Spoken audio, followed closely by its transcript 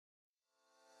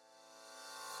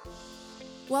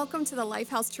Welcome to the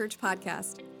Lifehouse Church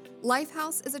podcast.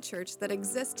 Lifehouse is a church that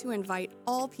exists to invite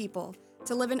all people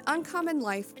to live an uncommon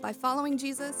life by following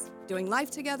Jesus, doing life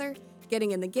together,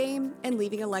 getting in the game, and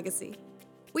leaving a legacy.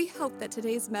 We hope that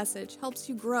today's message helps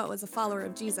you grow as a follower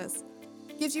of Jesus,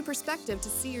 gives you perspective to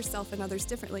see yourself and others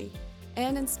differently,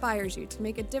 and inspires you to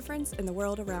make a difference in the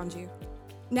world around you.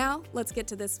 Now, let's get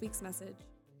to this week's message.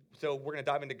 So we're going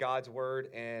to dive into God's Word,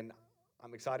 and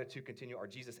I'm excited to continue our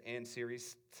Jesus and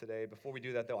series today. Before we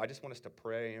do that, though, I just want us to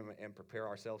pray and prepare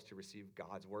ourselves to receive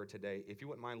God's Word today. If you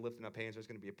wouldn't mind lifting up hands, there's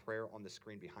going to be a prayer on the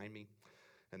screen behind me,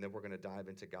 and then we're going to dive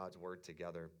into God's Word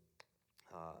together.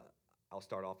 I'll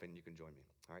start off, and you can join me.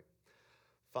 All right.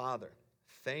 Father,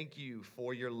 thank you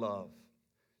for your love.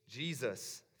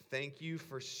 Jesus, thank you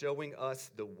for showing us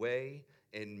the way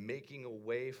and making a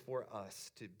way for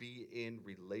us to be in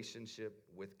relationship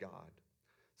with God.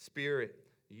 Spirit,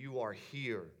 you are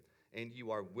here, and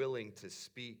you are willing to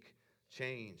speak,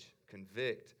 change,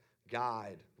 convict,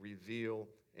 guide, reveal,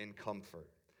 and comfort.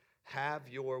 Have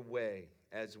your way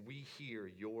as we hear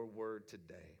your word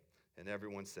today. And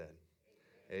everyone said,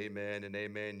 amen and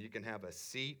amen. You can have a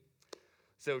seat.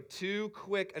 So 2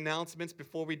 quick announcements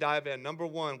before we dive in. Number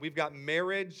 1, we've got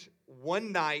Marriage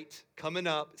One Night coming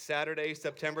up Saturday,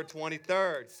 September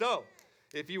 23rd. So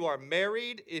if you are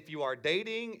married, if you are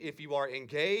dating, if you are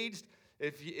engaged,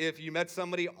 if you met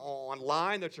somebody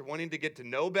online that you're wanting to get to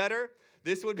know better,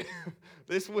 this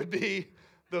would be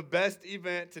the best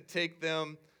event to take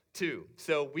them to.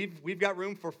 So we've got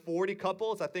room for 40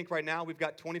 couples. I think right now we've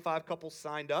got 25 couples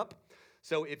signed up.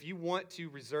 So if you want to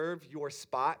reserve your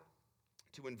spot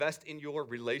to invest in your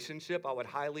relationship, I would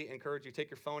highly encourage you to take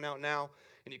your phone out now,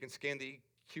 and you can scan the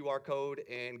QR code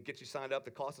and get you signed up. The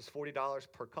cost is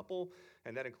 $40 per couple,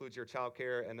 and that includes your child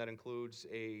care, and that includes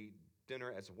a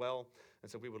dinner as well. And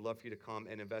so we would love for you to come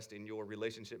and invest in your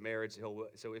relationship, marriage.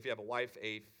 So if you have a wife,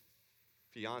 a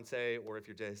fiance, or if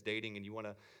you're just dating and you want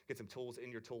to get some tools in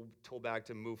your tool bag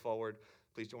to move forward,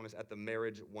 please join us at the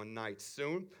Marriage One Night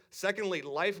soon. Secondly,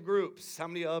 life groups. How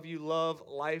many of you love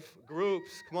life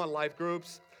groups? Come on, life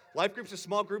groups. Life groups are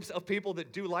small groups of people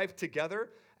that do life together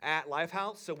at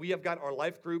Lifehouse. So we have got our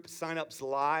life group signups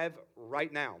live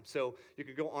right now. So you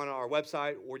can go on our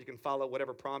website, or you can follow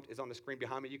whatever prompt is on the screen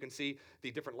behind me. You can see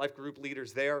the different life group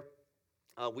leaders there.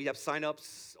 We have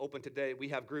signups open today. We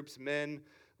have groups, men,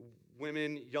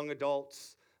 women, young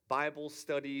adults, Bible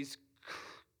studies,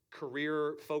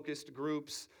 career-focused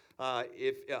groups.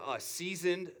 If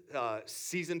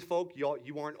seasoned folk,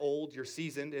 you aren't old, you're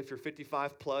seasoned. If you're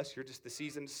 55 plus, you're just the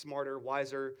seasoned, smarter,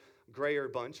 wiser, grayer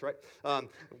bunch, right?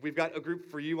 We've got a group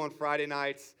for you on Friday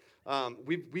nights.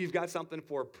 We've got something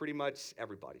for pretty much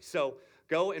everybody. So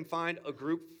go and find a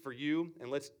group for you, and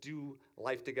let's do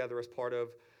life together as part of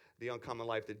the uncommon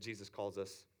life that Jesus calls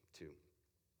us to.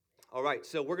 All right,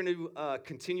 so we're going to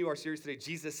continue our series today,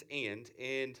 Jesus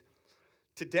and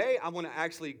today I want to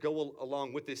actually go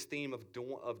along with this theme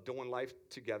of doing life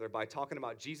together by talking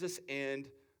about Jesus and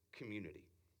community.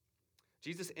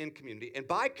 Jesus and community. And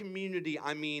by community,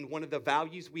 I mean one of the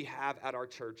values we have at our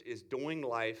church is doing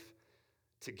life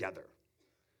together.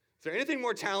 Is there anything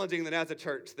more challenging than as a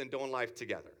church than doing life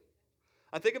together?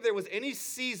 I think if there was any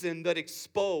season that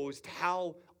exposed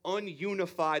how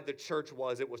ununified the church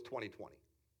was, it was 2020.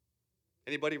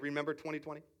 Anybody remember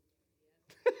 2020?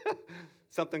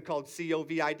 Something called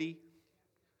COVID.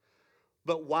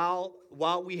 But while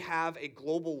we have a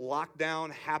global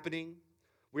lockdown happening,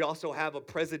 we also have a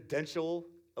presidential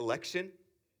election.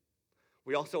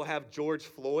 We also have George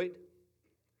Floyd.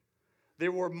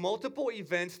 There were multiple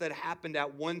events that happened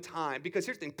at one time, because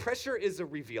here's the thing, pressure is a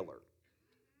revealer.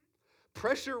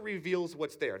 Pressure reveals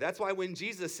what's there. That's why when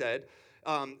Jesus said,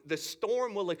 the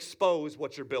storm will expose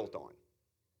what you're built on,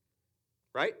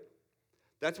 right?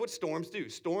 That's what storms do.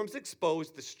 Storms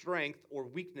expose the strength or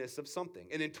weakness of something.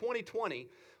 And in 2020,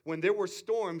 when there were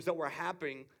storms that were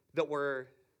happening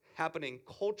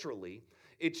culturally,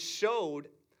 it showed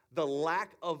the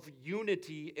lack of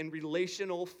unity and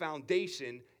relational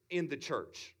foundation in the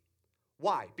church.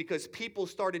 Why? Because people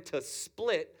started to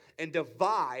split and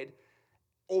divide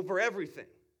over everything.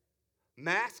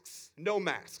 Masks, no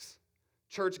masks.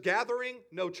 Church gathering,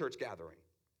 no church gathering.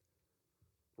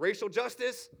 Racial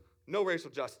justice, no racial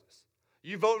justice.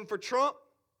 You voting for Trump,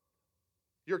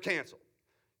 you're canceled.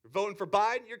 You're voting for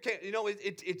Biden, you're canceled. You know,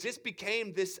 it just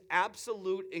became this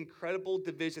absolute incredible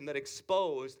division that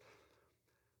exposed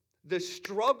the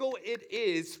struggle it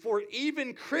is for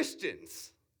even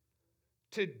Christians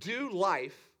to do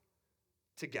life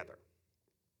together.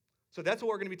 So that's what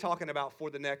we're going to be talking about for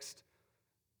the next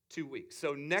 2 weeks.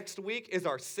 So next week is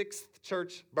our 6th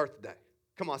church birthday.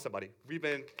 Come on, somebody.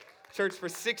 church for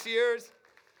 6 years.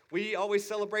 We always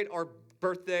celebrate our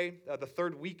birthday the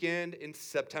third weekend in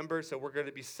September, so we're going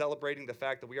to be celebrating the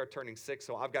fact that we are turning 6,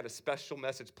 so I've got a special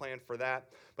message planned for that.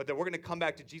 But then we're going to come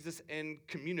back to Jesus and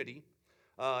community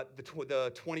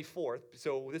the 24th.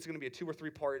 So this is going to be a 2 or 3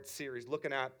 part series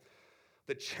looking at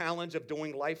the challenge of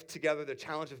doing life together, the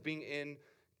challenge of being in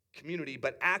community,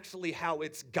 but actually how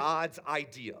it's God's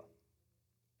idea.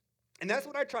 And that's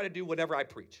what I try to do whenever I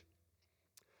preach.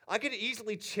 I could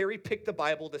easily cherry pick the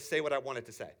Bible to say what I want it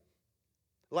to say.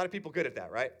 A lot of people are good at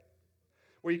that, right?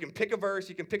 Where you can pick a verse,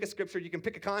 you can pick a scripture, you can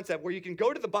pick a concept, where you can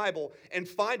go to the Bible and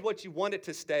find what you want it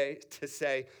to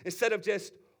say, instead of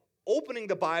just opening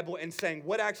the Bible and saying,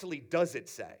 what actually does it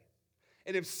say?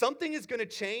 And if something is going to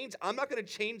change, I'm not going to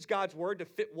change God's word to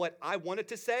fit what I want it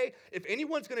to say. If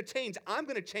anyone's going to change, I'm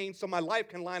going to change so my life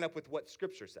can line up with what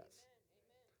Scripture says.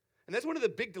 And that's one of the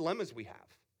big dilemmas we have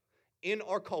in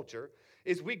our culture,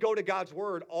 is we go to God's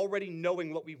word already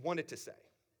knowing what we want it to say.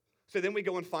 So then we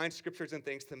go and find scriptures and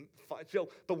things to find.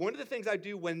 But one of the things I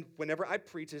do whenever I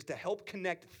preach is to help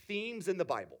connect themes in the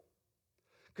Bible.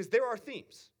 Because there are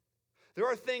themes. There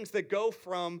are things that go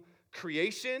from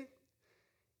creation,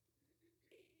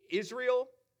 Israel,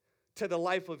 to the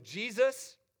life of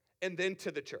Jesus, and then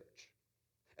to the church.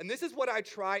 And this is what I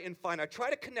try and find. I try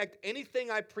to connect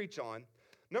anything I preach on.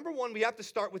 Number one, we have to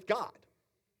start with God,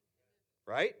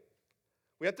 right?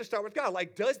 We have to start with God.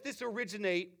 Like, does this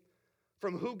originate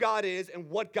from who God is and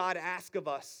what God asks of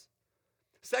us?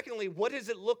 Secondly, what does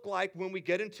it look like when we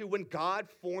get into when God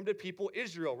formed a people,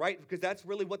 Israel, right? Because that's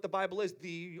really what the Bible is.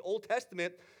 The Old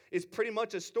Testament is pretty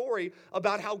much a story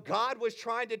about how God was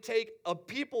trying to take a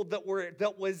people that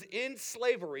was in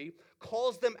slavery,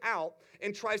 calls them out,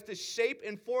 and tries to shape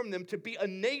and form them to be a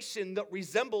nation that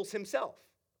resembles himself.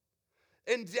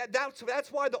 And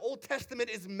that's why the Old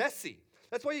Testament is messy.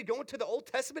 That's why you go into the Old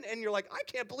Testament and you're like, I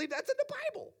can't believe that's in the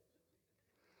Bible.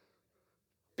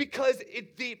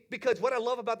 Because what I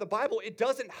love about the Bible, it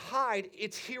doesn't hide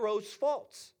its heroes'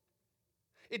 faults.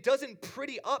 It doesn't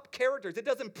pretty up characters. It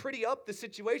doesn't pretty up the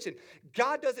situation.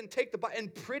 God doesn't take the Bible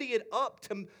and pretty it up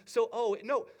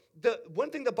the one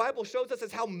thing the Bible shows us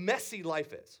is how messy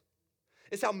life is.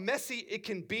 It's how messy it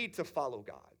can be to follow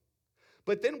God.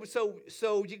 But then,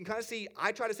 so you can kind of see,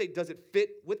 I try to say, does it fit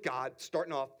with God,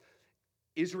 starting off?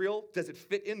 Israel, does it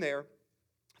fit in there?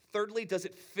 Thirdly, does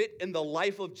it fit in the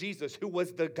life of Jesus, who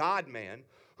was the God-man,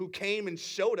 who came and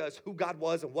showed us who God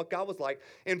was and what God was like?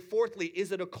 And fourthly,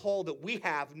 is it a call that we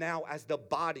have now as the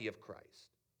body of Christ?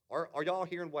 Are y'all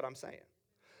hearing what I'm saying?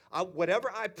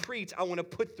 Whatever I preach, I want to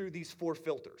put through these 4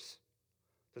 filters.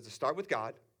 Does it start with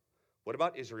God? What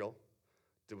about Israel?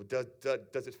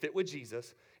 Does it fit with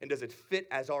Jesus? And does it fit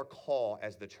as our call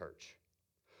as the church?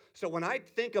 So when I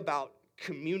think about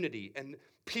community and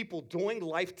people doing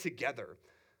life together,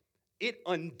 it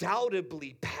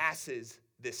undoubtedly passes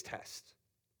this test.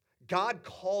 God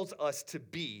calls us to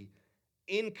be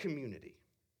in community.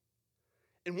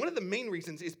 And one of the main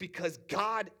reasons is because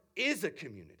God is a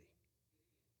community.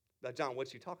 Now, John,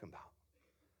 what's you talking about?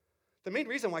 The main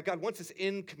reason why God wants us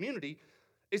in community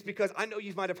is because I know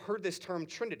you might have heard this term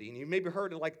Trinity, and you maybe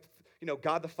heard it like,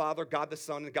 God the Father, God the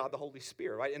Son, and God the Holy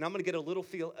Spirit, right? And I'm going to get a little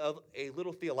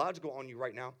theological on you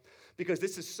right now, because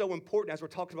this is so important as we're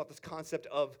talking about this concept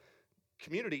of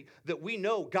community, that we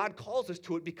know God calls us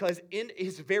to it because in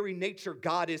his very nature,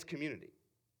 God is community.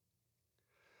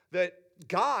 That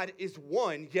God is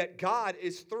one, yet God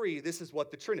is 3. This is what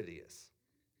the Trinity is.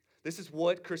 This is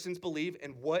what Christians believe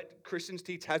and what Christians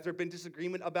teach. Has there been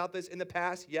disagreement about this in the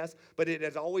past? Yes, but it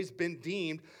has always been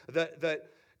deemed that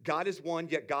God is one,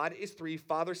 yet God is 3,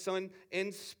 Father, Son,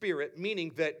 and Spirit,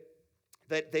 meaning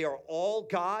that they are all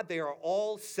God, they are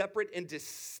all separate and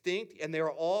distinct, and they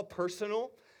are all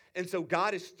personal. And so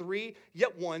God is 3,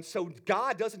 yet 1. So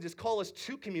God doesn't just call us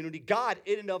to community. God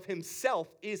in and of himself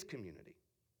is community.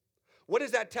 What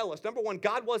does that tell us? Number one,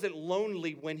 God wasn't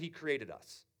lonely when he created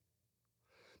us.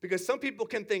 Because some people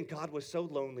can think God was so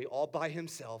lonely all by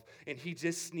himself and he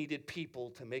just needed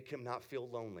people to make him not feel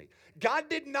lonely. God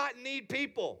did not need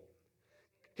people.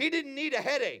 He didn't need a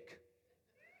headache.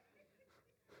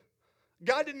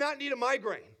 God did not need a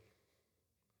migraine.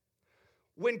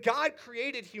 When God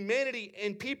created humanity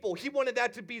and people, he wanted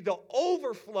that to be the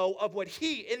overflow of what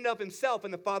he, in and of himself,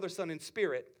 and the Father, Son, and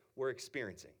Spirit were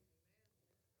experiencing.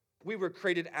 We were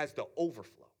created as the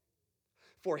overflow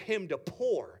for him to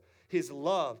pour his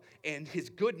love and his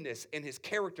goodness and his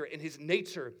character and his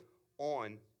nature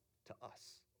on to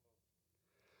us.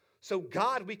 So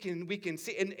God, we can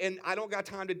see, and I don't got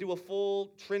time to do a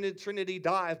full Trinity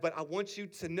dive, but I want you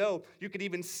to know, you could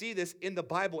even see this in the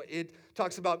Bible. It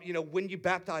talks about, when you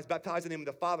baptize in the name of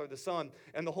the Father, the Son,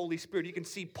 and the Holy Spirit. You can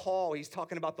see Paul, he's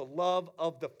talking about the love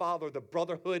of the Father, the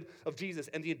brotherhood of Jesus,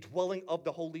 and the indwelling of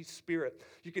the Holy Spirit.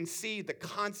 You can see the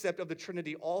concept of the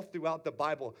Trinity all throughout the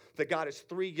Bible, that God is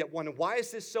three yet one. And why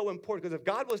is this so important? Because if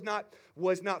God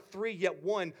was not three yet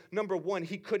one, number one,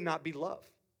 he could not be love.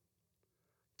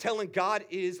 Telling God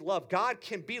is love. God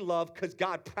can be love because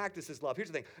God practices love. Here's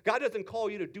the thing. God doesn't call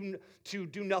you to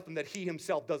do nothing that he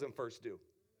himself doesn't first do.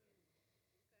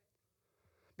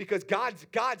 Because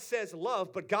God says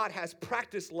love, but God has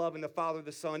practiced love in the Father,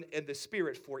 the Son, and the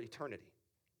Spirit for eternity.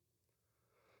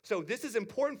 So this is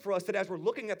important for us, that as we're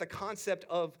looking at the concept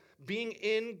of being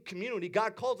in community,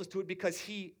 God calls us to it because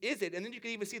he is it. And then you can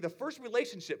even see the first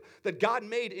relationship that God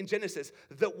made in Genesis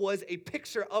that was a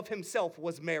picture of himself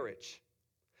was marriage.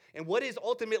 And what is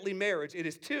ultimately marriage? It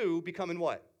is two becoming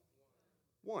what?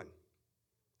 One.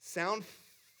 Sound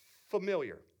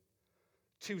familiar?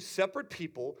 Two separate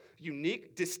people,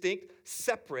 unique, distinct,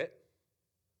 separate,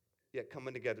 yet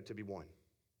coming together to be one.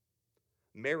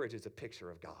 Marriage is a picture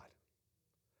of God.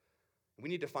 We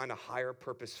need to find a higher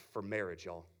purpose for marriage,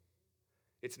 y'all.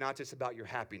 It's not just about your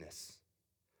happiness.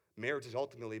 Marriage is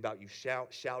ultimately about you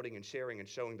shouting and sharing and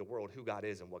showing the world who God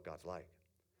is and what God's like.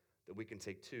 That we can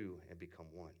take two and become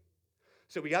one.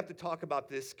 So we have to talk about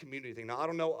this community thing. Now, I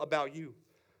don't know about you.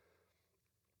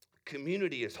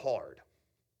 Community is hard.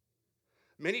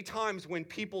 Many times when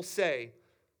people say,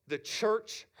 the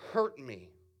church hurt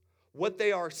me, what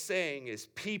they are saying is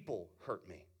people hurt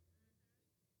me.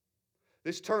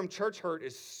 This term church hurt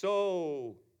is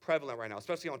so prevalent right now,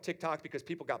 especially on TikTok, because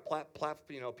people got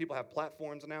people have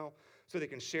platforms now so they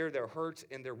can share their hurts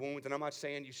and their wounds. And I'm not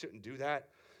saying you shouldn't do that,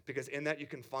 because in that you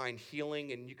can find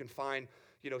healing and you can find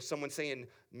someone saying,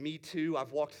 me too,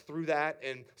 I've walked through that.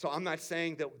 And so I'm not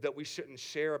saying that we shouldn't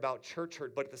share about church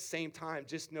hurt, but at the same time,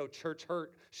 just know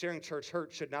sharing church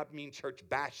hurt should not mean church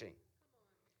bashing.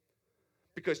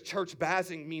 Because church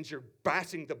bashing means you're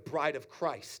bashing the bride of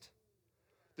Christ.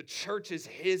 The church is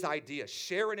his idea.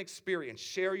 Share an experience.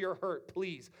 Share your hurt,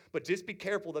 please. But just be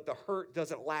careful that the hurt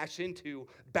doesn't lash into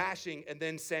bashing and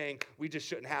then saying we just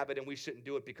shouldn't have it and we shouldn't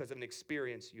do it because of an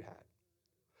experience you had.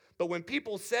 But when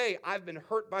people say, I've been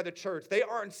hurt by the church, they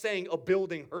aren't saying a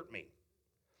building hurt me.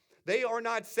 They are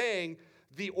not saying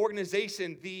the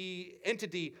organization, the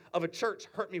entity of a church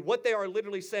hurt me. What they are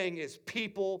literally saying is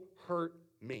people hurt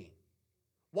me.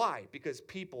 Why? Because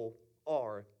people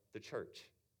are the church.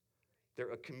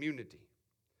 They're a community.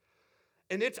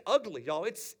 And it's ugly, y'all.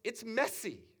 It's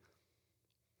messy.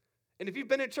 And if you've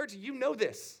been in church, you know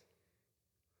this.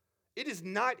 It is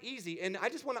not easy. And I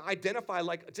just want to identify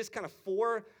just kind of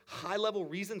 4 high-level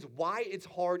reasons why it's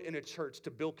hard in a church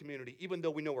to build community, even though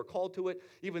we know we're called to it,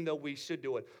 even though we should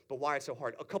do it, but why it's so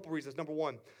hard. A couple reasons. Number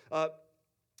one,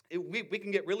 we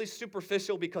can get really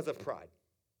superficial because of pride.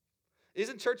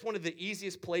 Isn't church one of the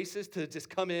easiest places to just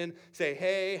come in, say,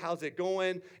 hey, how's it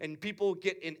going? And people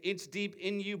get an inch deep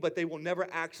in you, but they will never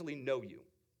actually know you.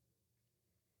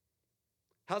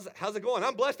 How's it going?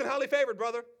 I'm blessed and highly favored,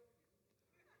 brother.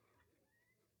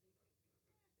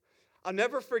 I'll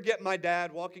never forget my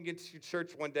dad walking into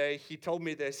church one day. He told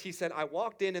me this. He said, I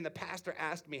walked in and the pastor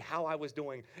asked me how I was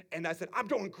doing. And I said, I'm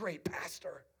doing great,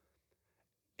 pastor.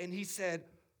 And he said,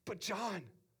 but John,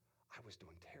 I was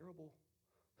doing terrible.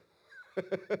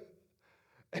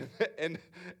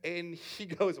 and he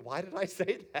goes, why did I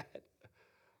say that?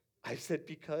 I said,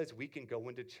 because we can go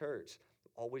into church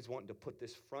always wanting to put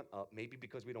this front up, maybe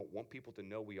because we don't want people to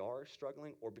know we are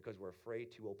struggling or because we're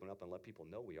afraid to open up and let people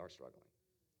know we are struggling.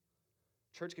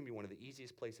 Church can be one of the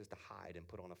easiest places to hide and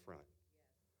put on a front.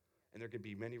 And there could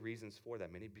be many reasons for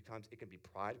that. Many times it can be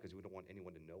pride because we don't want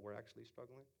anyone to know we're actually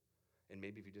struggling. And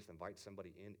maybe if you just invite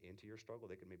somebody into your struggle,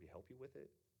 they can maybe help you with it,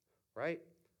 right?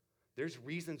 There's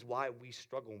reasons why we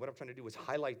struggle. And what I'm trying to do is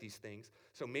highlight these things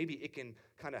so maybe it can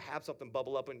kind of have something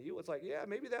bubble up in you. It's like, yeah,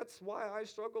 maybe that's why I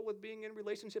struggle with being in a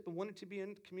relationship and wanted to be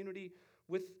in community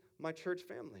with my church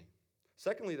family.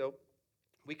 Secondly, though,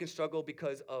 we can struggle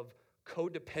because of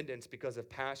codependence because of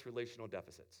past relational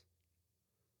deficits,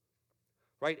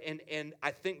 right? And I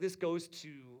think this goes to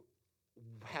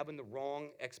having the wrong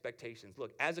expectations.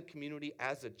 Look, as a community,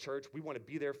 as a church, we want to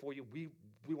be there for you.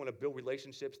 We want to build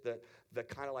relationships that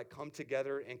kind of like come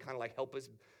together and kind of like help us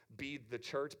be the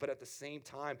church. But at the same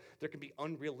time, there can be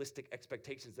unrealistic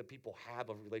expectations that people have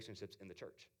of relationships in the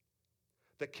church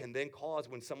that can then cause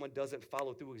when someone doesn't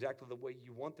follow through exactly the way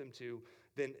you want them to,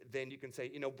 then you can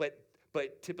say,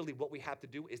 But typically what we have to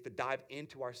do is to dive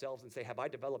into ourselves and say, have I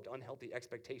developed unhealthy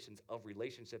expectations of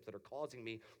relationships that are causing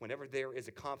me, whenever there is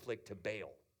a conflict, to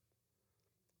bail,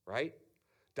 right?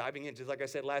 Diving in, just like I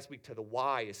said last week, to the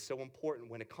why is so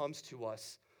important when it comes to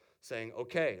us saying,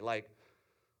 okay, like,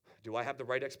 do I have the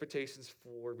right expectations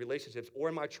for relationships, or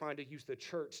am I trying to use the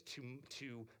church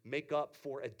to make up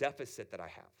for a deficit that I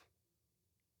have?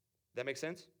 That make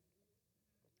sense?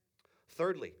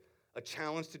 Thirdly, a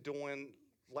challenge to doing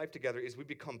life together is we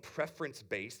become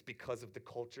preference-based because of the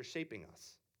culture shaping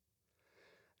us.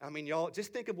 I mean, y'all,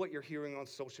 just think of what you're hearing on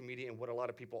social media and what a lot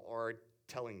of people are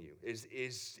telling you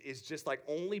is just like,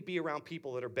 only be around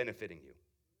people that are benefiting you.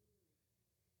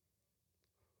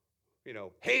 You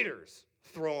know, haters,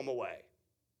 throw them away.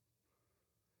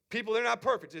 People, they're not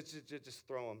perfect, just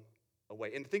throw them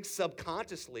away. And I think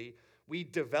subconsciously, we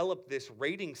develop this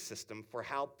rating system for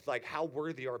how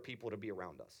worthy are people to be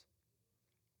around us.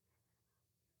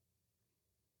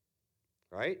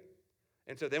 Right?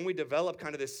 And so then we develop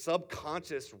kind of this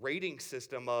subconscious rating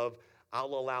system of, I'll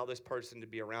allow this person to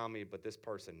be around me, but this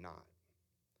person not.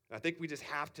 And I think we just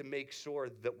have to make sure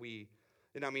that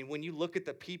when you look at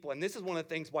the people, and this is one of the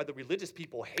things why the religious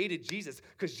people hated Jesus,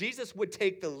 because Jesus would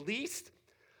take the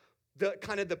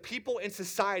people in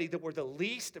society that were the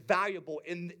least valuable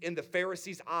in the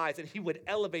Pharisees' eyes, and he would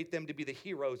elevate them to be the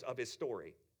heroes of his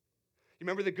story. You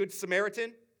remember the Good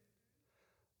Samaritan?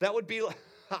 That would be,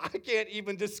 I can't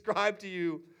even describe to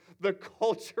you the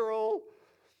cultural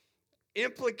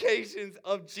implications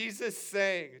of Jesus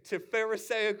saying to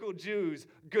Pharisaical Jews,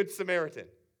 Good Samaritan.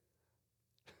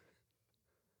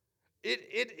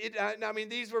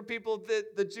 These were people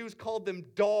that the Jews called them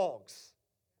dogs.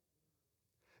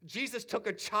 Jesus took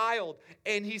a child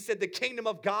and he said the kingdom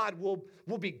of God will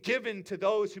be given to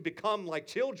those who become like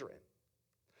children.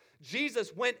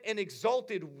 Jesus went and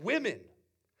exalted women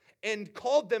and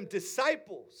called them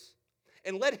disciples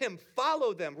and let him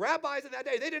follow them. Rabbis in that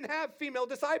day, they didn't have female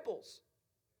disciples.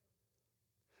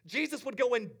 Jesus would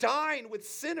go and dine with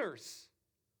sinners.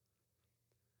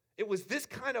 It was this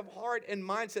kind of heart and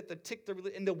mindset that ticked the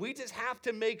religion, and that we just have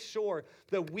to make sure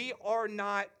that we are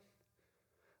not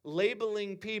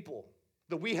labeling people,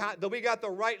 that we got the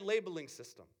right labeling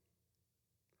system,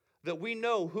 that we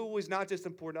know who is not just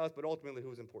important to us, but ultimately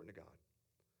who is important to God.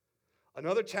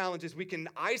 Another challenge is we can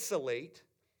isolate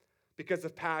because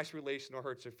of past relational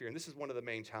hurts or fear. And this is one of the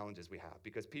main challenges we have,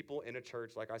 because people in a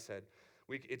church, like I said,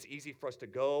 it's easy for us to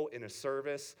go in a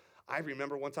service. I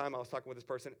remember one time I was talking with this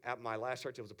person at my last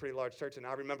church. It was a pretty large church, and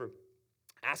I remember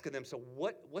asking them, so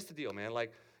what's the deal, man?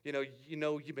 Like,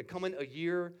 you've been coming a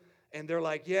year, and they're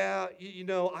like, yeah,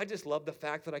 I just love the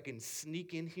fact that I can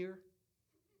sneak in here.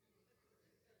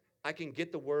 I can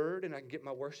get the word, and I can get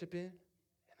my worship in, and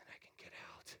then I can get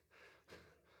out.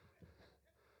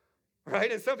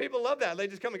 Right? And some people love that. They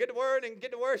just come and get the word and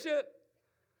get the worship,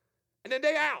 and then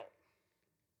they out.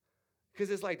 Because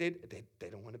it's like they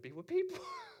don't want to be with people.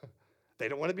 They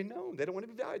don't want to be known. They don't want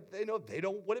to be valued. They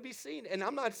don't want to be seen. And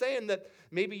I'm not saying that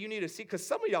maybe you need to see, because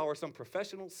some of y'all are some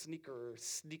professional sneaker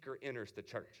inners to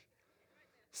church.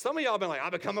 Some of y'all have been like,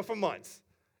 I've been coming for months.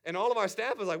 And all of our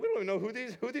staff is like, we don't even know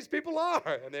who these people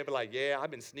are. And they'll be like, yeah,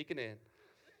 I've been sneaking in.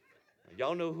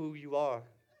 Y'all know who you are.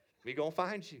 We're going to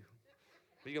find you.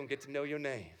 We're going to get to know your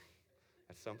name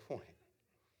at some point.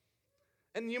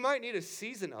 And you might need a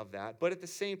season of that, but at the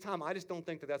same time, I just don't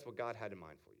think that that's what God had in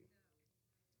mind for you.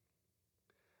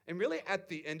 And really, at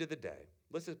the end of the day,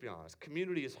 let's just be honest,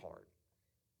 community is hard.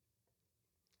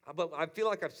 But I feel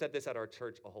like I've said this at our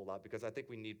church a whole lot because I think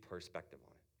we need perspective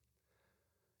on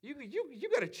it. You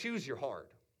got to choose your hard.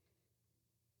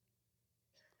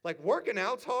 Like, working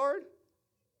out's hard,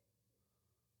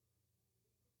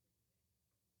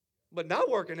 but not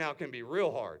working out can be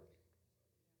real hard.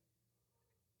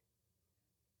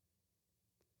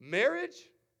 Marriage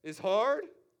is hard.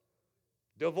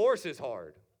 Divorce is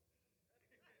hard.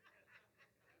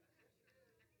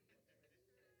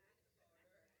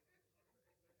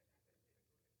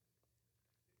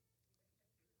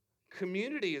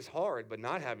 Community is hard, but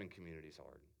not having community is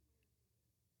hard.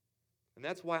 And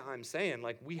that's why I'm saying,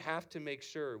 like, we have to make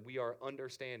sure we are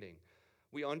understanding.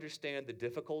 We understand the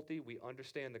difficulty, we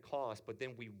understand the cost, but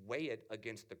then we weigh it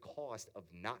against the cost of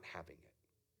not having it.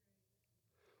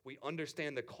 We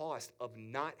understand the cost of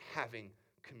not having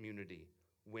community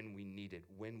when we need it,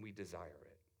 when we desire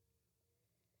it.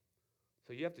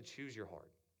 So you have to choose your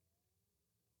heart.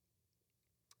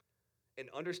 And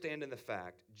understanding the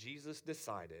fact,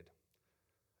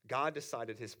 God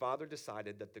decided, his Father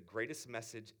decided that the greatest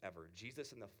message ever,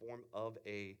 Jesus in the form of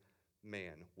a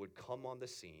man, would come on the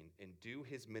scene and do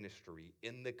his ministry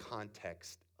in the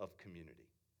context of community.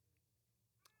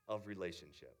 of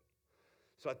relationship.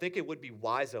 So I think it would be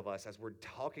wise of us as we're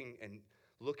talking and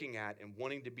looking at and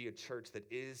wanting to be a church that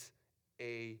is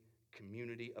a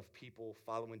community of people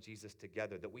following Jesus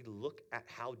together, that we look at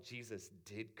how Jesus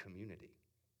did community.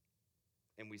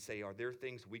 And we say, are there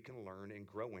things we can learn and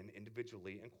grow in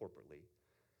individually and corporately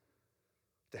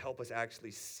to help us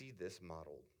actually see this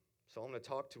model? So I'm going to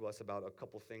talk to us about a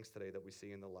couple things today that we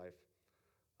see in the life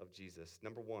of Jesus.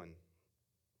 Number one,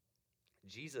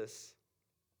 Jesus,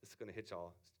 this is going to hit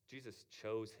y'all, Jesus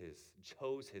chose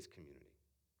his community.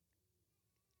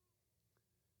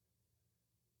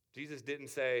 Jesus didn't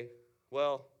say,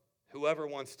 well, whoever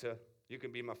wants to, you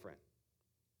can be my friend.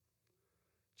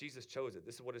 Jesus chose it.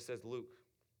 This is what it says, Luke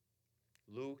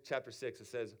chapter 6, it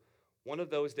says, one of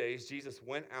those days, Jesus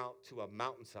went out to a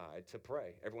mountainside to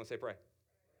pray. Everyone say pray.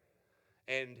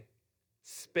 And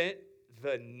spent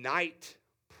the night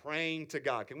praying to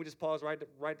God. Can we just pause right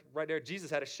there? Jesus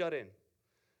had a shut-in.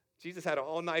 Jesus had an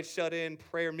all-night shut-in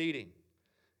prayer meeting.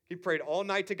 He prayed all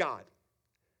night to God.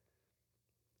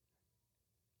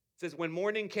 It says, when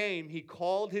morning came, he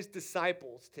called his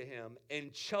disciples to him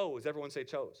and chose, everyone say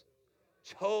chose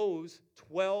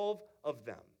 12 of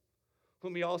them,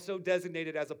 whom he also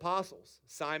designated as apostles.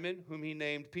 Simon, whom he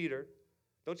named Peter.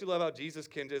 Don't you love how Jesus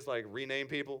can just like rename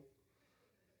people?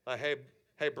 Hey,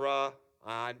 bruh,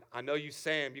 I know you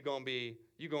Sam, you gonna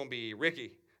be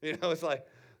Ricky. You know, it's like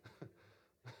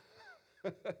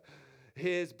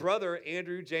his brother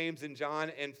Andrew, James, and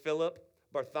John, and Philip,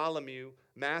 Bartholomew,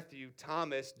 Matthew,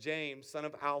 Thomas, James, son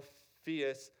of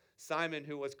Alphaeus, Simon,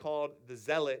 who was called the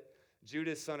Zealot,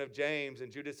 Judas, son of James,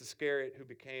 and Judas Iscariot, who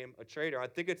became a traitor. I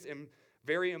think it's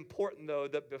very important, though,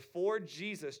 that before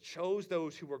Jesus chose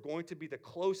those who were going to be the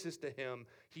closest to him,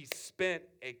 he spent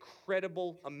a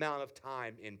credible amount of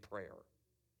time in prayer.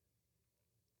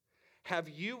 Have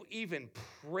you even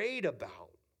prayed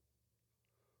about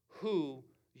who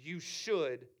you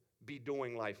should be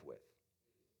doing life with?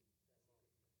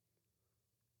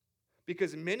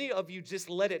 Because many of you just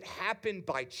let it happen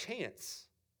by chance.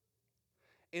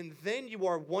 And then you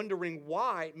are wondering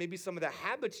why maybe some of the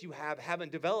habits you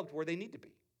haven't developed where they need to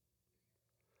be.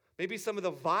 Maybe some of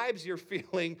the vibes you're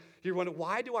feeling, you're wondering,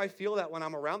 why do I feel that when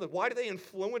I'm around them? Why do they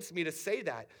influence me to say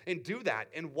that and do that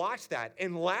and watch that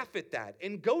and laugh at that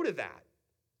and go to that?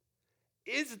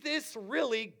 Is this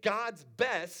really God's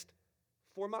best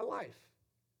for my life?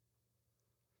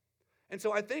 And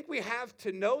so I think we have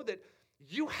to know that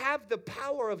you have the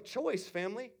power of choice,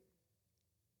 family.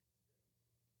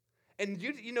 And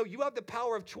you have the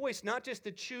power of choice not just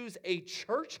to choose a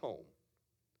church home,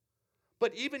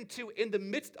 but even to, in the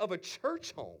midst of a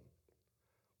church home,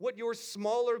 what your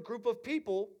smaller group of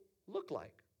people look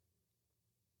like.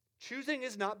 Choosing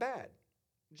is not bad.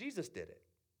 Jesus did it.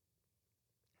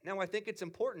 Now, I think it's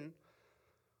important.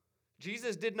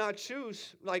 Jesus did not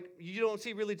choose, like, you don't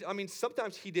see really, I mean,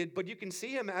 sometimes he did, but you can see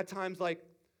him at times like,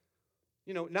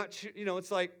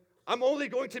 it's like, I'm only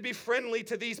going to be friendly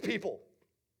to these people.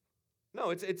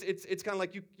 No, it's kind of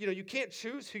like you can't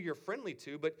choose who you're friendly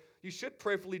to, but you should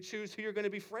prayerfully choose who you're going to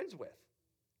be friends with.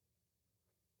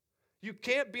 You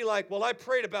can't be like, well, I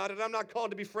prayed about it, I'm not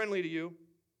called to be friendly to you.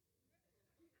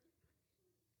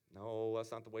 No,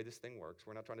 that's not the way this thing works.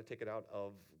 We're not trying to take it out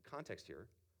of context here.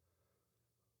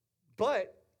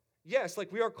 But, yes, like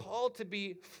we are called to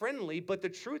be friendly, but the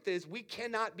truth is we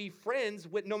cannot be friends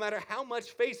with, no matter how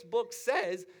much Facebook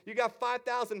says you got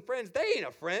 5,000 friends, they ain't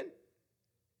a friend.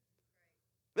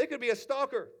 They could be a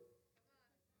stalker.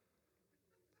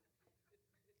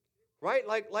 Right?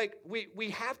 Like we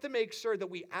have to make sure that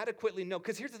we adequately know.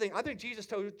 Because here's the thing. I think Jesus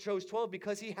chose 12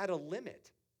 because he had a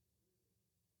limit.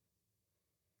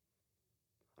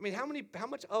 I mean, how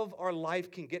much of our life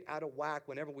can get out of whack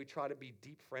whenever we try to be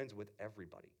deep friends with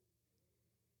everybody?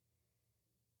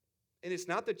 And it's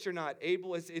not that you're not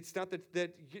able. It's not that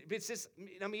it's just,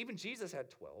 I mean, even Jesus had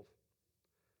 12.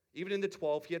 Even in the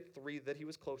 12, he had 3 that he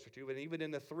was closer to. And even in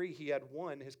the 3, he had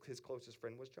 1. His closest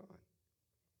friend was John.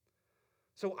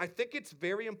 So I think it's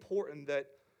very important that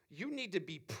you need to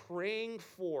be praying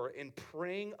for and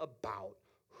praying about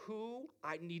who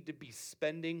I need to be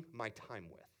spending my time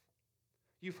with.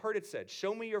 You've heard it said,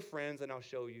 show me your friends and I'll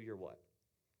show you your what?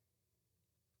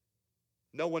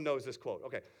 No one knows this quote.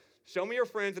 Okay. Show me your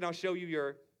friends and I'll show you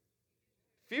your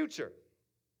future.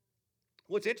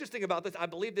 What's interesting about this, I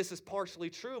believe this is partially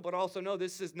true, but also no,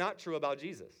 this is not true about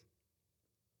Jesus.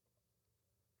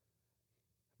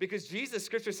 Because Jesus,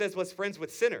 Scripture says, was friends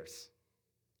with sinners.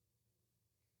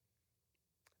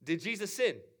 Did Jesus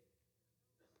sin?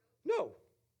 No.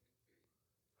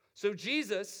 So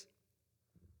Jesus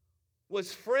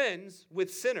was friends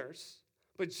with sinners,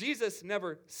 but Jesus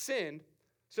never sinned,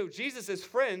 So Jesus'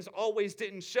 friends always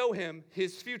didn't show him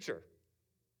his future.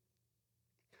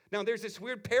 Now, there's this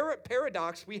weird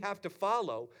paradox we have to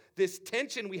follow, this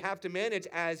tension we have to manage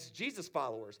as Jesus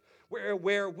followers,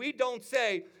 where we don't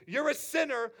say, you're a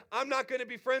sinner, I'm not going to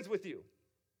be friends with you.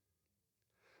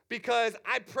 Because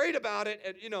I prayed about it,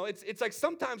 and it's like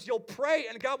sometimes you'll pray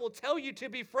and God will tell you to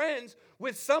be friends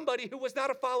with somebody who was not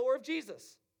a follower of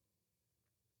Jesus.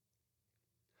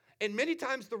 And many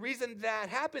times the reason that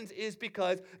happens is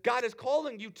because God is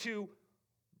calling you to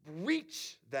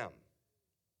reach them.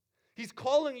 He's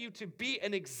calling you to be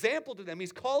an example to them.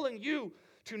 He's calling you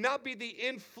to not be the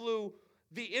influenced,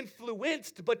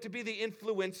 but to be the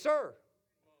influencer.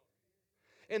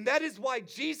 And that is why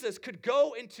Jesus could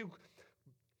go into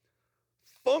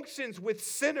functions with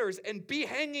sinners and be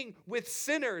hanging with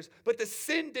sinners, but the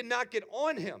sin did not get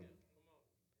on him.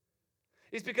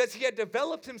 It's because he had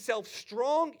developed himself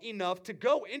strong enough to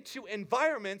go into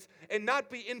environments and not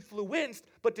be influenced,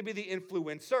 but to be the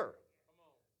influencer.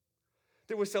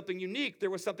 There was something unique. There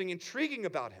was something intriguing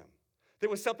about him. There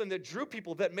was something that drew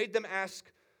people, that made them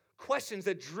ask questions,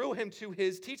 that drew him to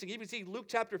his teaching. You even see Luke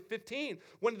chapter 15.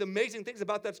 One of the amazing things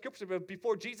about that scripture,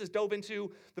 before Jesus dove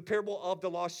into the parable of the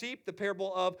lost sheep, the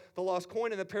parable of the lost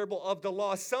coin, and the parable of the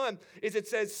lost son, is it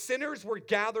says sinners were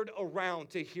gathered around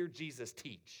to hear Jesus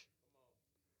teach.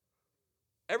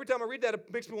 Every time I read that,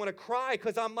 it makes me want to cry,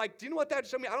 because I'm like, do you know what that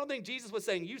showed me? I don't think Jesus was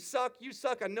saying, you suck,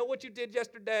 I know what you did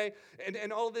yesterday,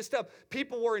 and all of this stuff.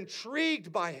 People were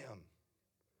intrigued by him.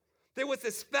 There was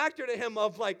this factor to him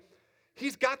of like,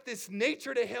 he's got this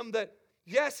nature to him that,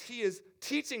 yes, he is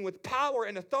teaching with power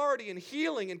and authority and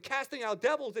healing and casting out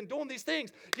devils and doing these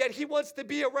things, yet he wants to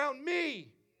be around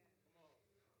me.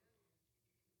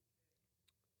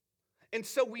 And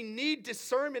so we need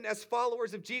discernment as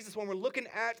followers of Jesus when we're looking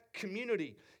at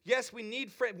community. Yes, we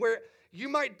need friends where you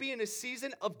might be in a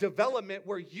season of development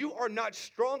where you are not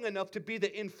strong enough to be the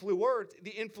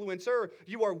influencer.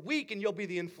 You are weak and you'll be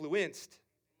the influenced.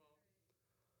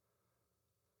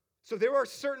 So there are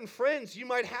certain friends you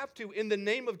might have to, in the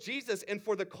name of Jesus and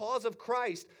for the cause of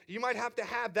Christ, you might have to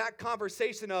have that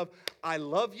conversation of, I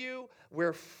love you,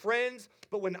 we're friends,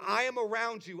 but when I am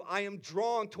around you, I am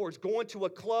drawn towards going to a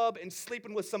club and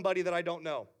sleeping with somebody that I don't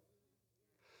know.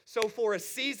 So for a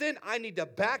season, I need to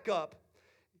back up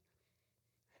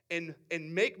and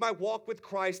make my walk with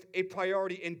Christ a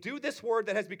priority and do this word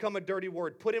that has become a dirty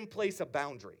word, put in place a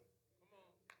boundary.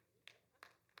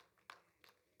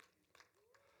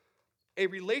 A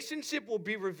relationship will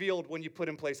be revealed when you put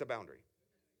in place a boundary.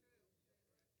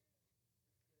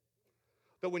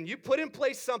 But when you put in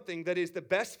place something that is the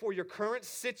best for your current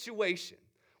situation,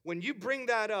 when you bring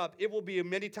that up, it will be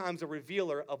many times a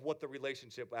revealer of what the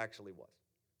relationship actually was.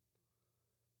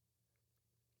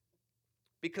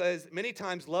 Because many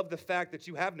times love the fact that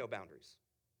you have no boundaries.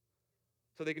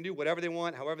 So they can do whatever they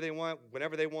want, however they want,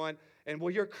 whenever they want. And, well,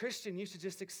 you're a Christian, you should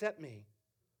just accept me.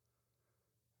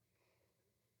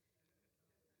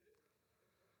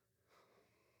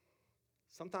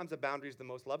 Sometimes a boundary is the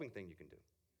most loving thing you can do.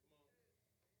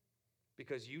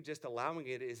 Because you just allowing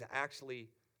it is actually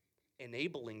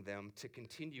enabling them to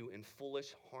continue in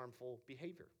foolish, harmful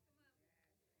behavior.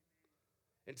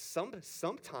 And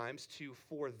sometimes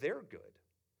for their good,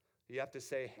 you have to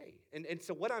say, hey. And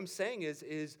so what I'm saying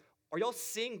is, are y'all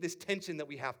seeing this tension that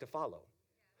we have to follow?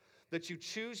 That you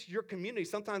choose your community.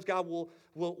 Sometimes God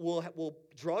will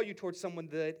draw you towards someone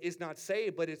that is not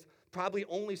saved, but it's probably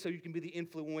only so you can be the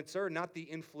influencer, not the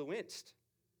influenced.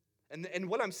 And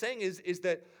what I'm saying is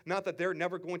that not that they're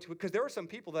never going to, because there are some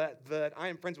people that I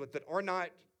am friends with that are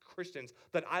not Christians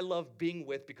that I love being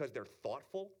with because they're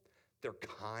thoughtful, they're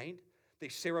kind, they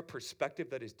share a perspective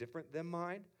that is different than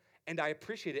mine, and I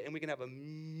appreciate it, and we can have a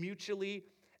mutually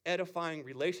edifying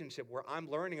relationship where I'm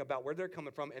learning about where they're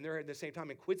coming from, and they're at the same time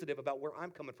inquisitive about where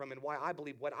I'm coming from and why I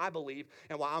believe what I believe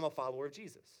and why I'm a follower of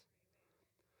Jesus.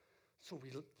 So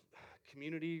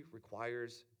community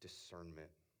requires discernment.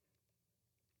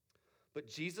 But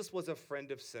Jesus was a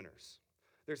friend of sinners.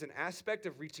 There's an aspect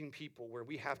of reaching people where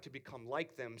we have to become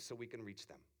like them so we can reach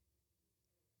them.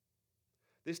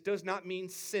 This does not mean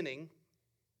sinning,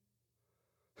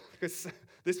 because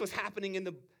this was happening in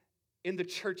the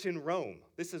church in Rome.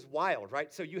 This is wild,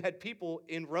 right? So you had people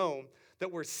in Rome that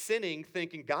were sinning,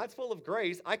 thinking, God's full of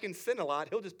grace. I can sin a lot.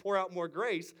 He'll just pour out more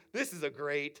grace. This is a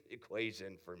great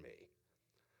equation for me.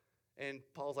 And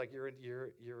Paul's like, you're an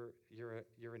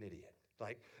idiot.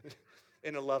 Like,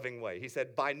 in a loving way. He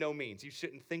said, by no means, you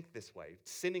shouldn't think this way.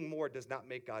 Sinning more does not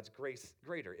make God's grace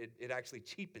greater. It actually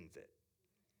cheapens it.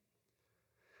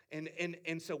 And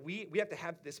so we have to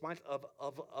have this mindset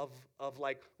of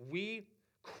like, we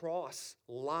cross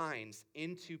lines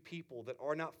into people that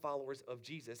are not followers of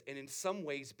Jesus and in some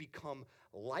ways become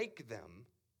like them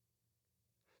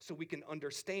so we can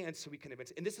understand, so we can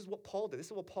advance. And this is what Paul did. This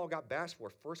is what Paul got bashed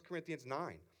for, 1 Corinthians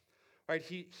 9. Right?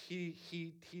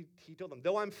 He told them,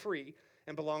 though I'm free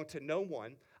and belong to no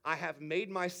one, I have made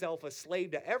myself a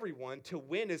slave to everyone to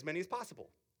win as many as possible.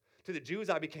 To the Jews,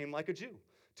 I became like a Jew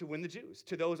to win the Jews.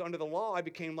 To those under the law, I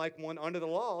became like one under the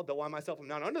law, though I myself am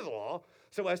not under the law,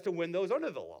 so as to win those under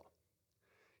the law.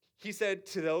 He said,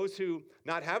 to those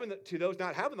not having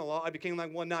the law, I became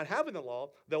like one not having the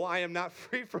law, though I am not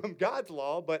free from God's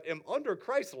law, but am under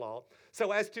Christ's law,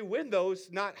 so as to win those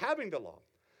not having the law.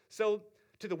 So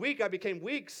to the weak I became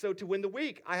weak, so to win the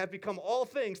weak I have become all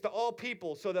things to all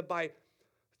people, so that my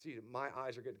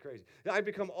eyes are getting crazy. I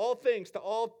become all things to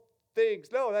all things.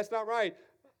 No, that's not right.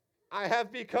 I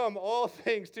have become all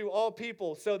things to all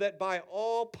people, so that by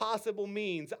all possible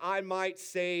means I might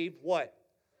save what?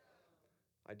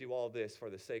 I do all this for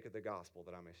the sake of the gospel,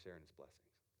 that I may share in its blessings.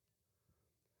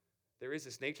 There is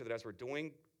this nature that as we're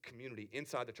doing community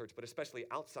inside the church, but especially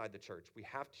outside the church, we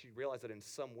have to realize that in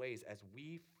some ways, as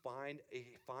we find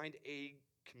a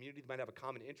community that might have a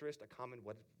common interest, a common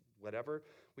whatever,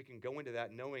 we can go into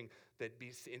that knowing that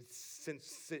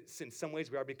since in some ways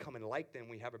we are becoming like them,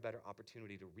 we have a better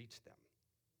opportunity to reach them.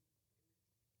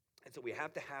 And so we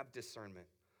have to have discernment.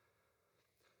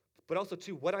 But also,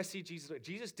 too, what I see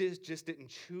Jesus just didn't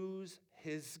choose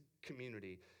his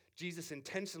community. Jesus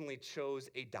intentionally chose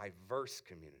a diverse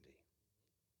community.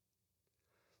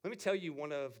 Let me tell you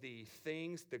one of the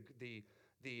things, the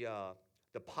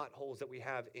potholes that we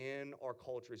have in our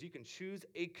culture is you can choose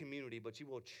a community, but you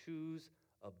will choose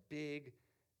a big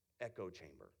echo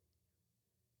chamber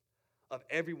of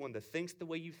everyone that thinks the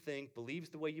way you think, believes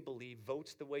the way you believe,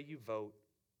 votes the way you vote.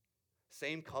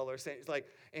 Same color, it's like,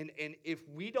 and if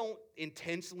we don't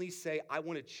intentionally say, I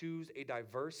want to choose a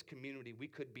diverse community, we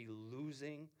could be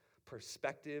losing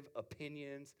perspective,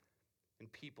 opinions, and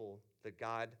people that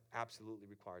God absolutely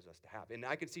requires us to have. And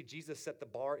I can see Jesus set the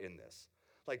bar in this.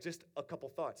 Like, just a couple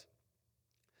thoughts.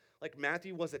 Like,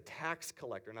 Matthew was a tax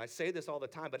collector, and I say this all the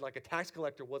time, but like a tax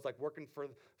collector was like working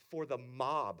for the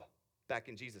mob back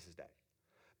in Jesus' day.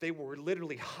 They were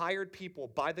literally hired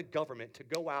people by the government to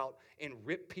go out and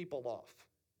rip people off.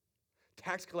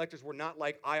 Tax collectors were not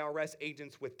like IRS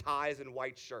agents with ties and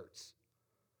white shirts.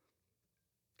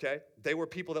 Okay? They were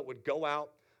people that would go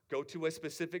out, go to a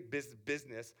specific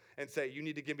business and say, you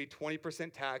need to give me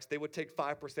 20% tax. They would take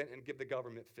 5% and give the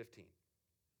government 15%.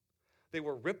 They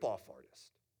were rip-off artists.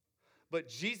 But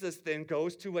Jesus then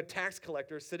goes to a tax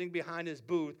collector sitting behind his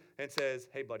booth and says,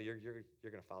 hey, buddy, you're going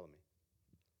to follow me.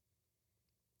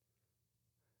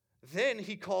 Then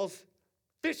he calls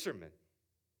fishermen,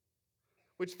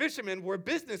 which fishermen were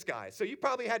business guys. So you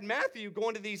probably had Matthew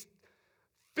going to these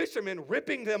fishermen,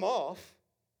 ripping them off.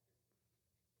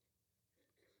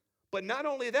 But not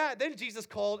only that, then Jesus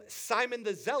called Simon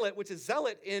the Zealot, which is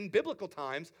zealot in biblical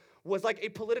times, was like a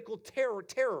political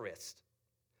terrorist.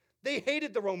 They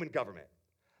hated the Roman government.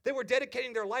 They were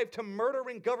dedicating their life to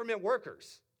murdering government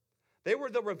workers. They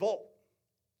were the revolt.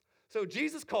 So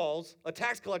Jesus calls a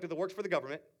tax collector that works for the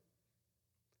government,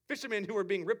 fishermen who are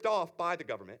being ripped off by the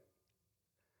government,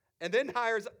 and then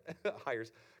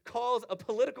calls a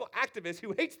political activist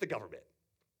who hates the government.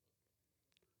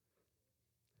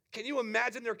 Can you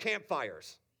imagine their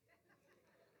campfires?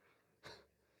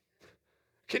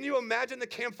 Can you imagine the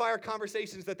campfire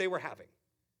conversations that they were having?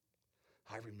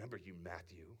 I remember you,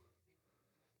 Matthew,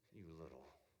 you little.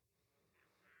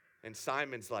 And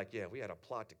Simon's like, yeah, we had a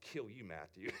plot to kill you,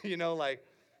 Matthew.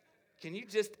 Can you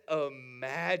just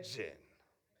imagine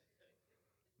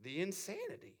the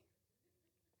insanity?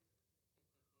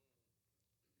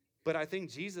 But I think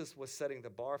Jesus was setting the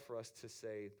bar for us to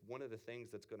say one of the things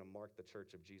that's going to mark the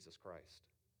church of Jesus Christ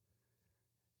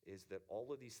is that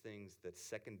all of these things that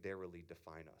secondarily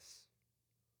define us,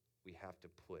 we have to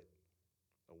put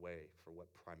away for what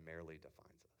primarily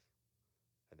defines us,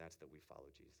 and that's that we follow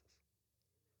Jesus.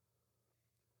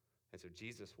 And so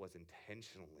Jesus was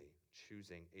intentionally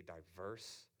choosing a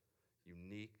diverse,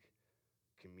 unique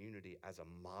community as a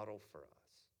model for us.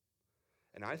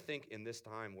 And I think in this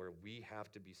time where we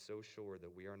have to be so sure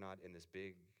that we are not in this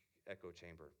big echo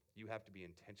chamber, you have to be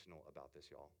intentional about this,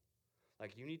 y'all.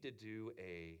 Like, you need to do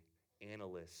a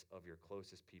analysis of your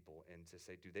closest people and to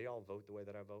say, do they all vote the way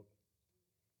that I vote?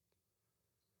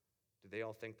 Do they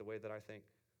all think the way that I think?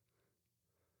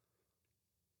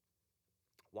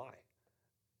 Why?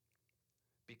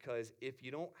 Because if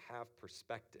you don't have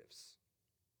perspectives,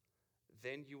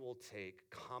 then you will take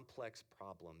complex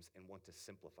problems and want to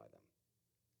simplify them.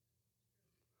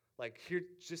 Like, here,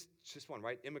 just one,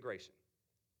 right? Immigration.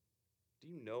 Do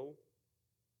you know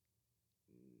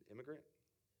immigrant?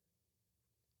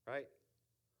 Right?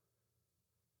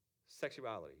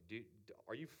 Sexuality.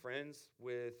 Are you friends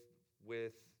with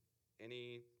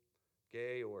any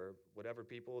gay or whatever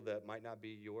people that might not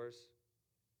be yours?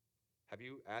 Have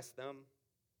you asked them?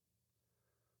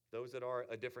 Those that are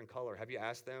a different color, have you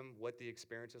asked them what the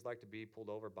experience is like to be pulled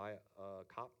over by a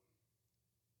cop?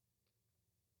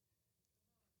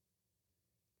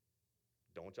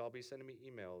 Don't y'all be sending me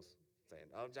emails saying,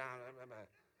 oh, John, blah, blah, blah.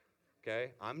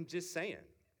 Okay? I'm just saying.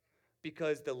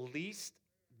 Because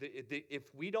if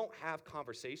we don't have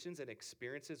conversations and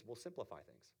experiences, we'll simplify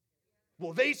things.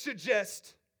 Well, they should,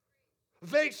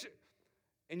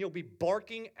 and you'll be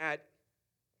barking at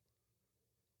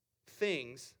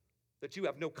things that you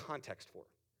have no context for.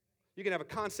 You can have a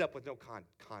concept with no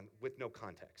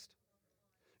context.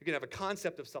 You can have a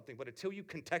concept of something, but until you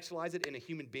contextualize it in a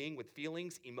human being with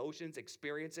feelings, emotions,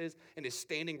 experiences, and is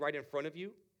standing right in front of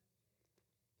you,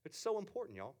 it's so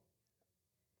important, y'all.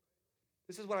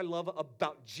 This is what I love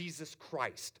about Jesus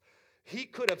Christ. He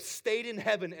could have stayed in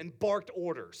heaven and barked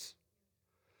orders.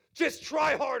 Just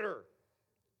try harder.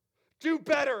 Do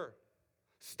better.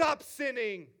 Stop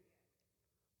sinning.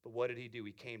 But what did he do?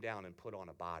 He came down and put on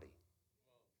a body.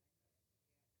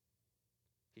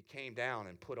 He came down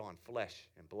and put on flesh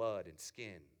and blood and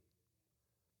skin.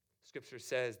 Scripture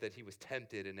says that he was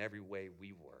tempted in every way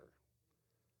we were,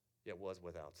 yet was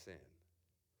without sin.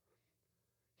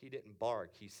 He didn't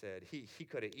bark. He said, he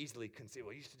could have easily conceived,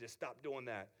 well, you should just stop doing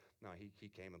that. No, he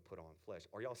came and put on flesh.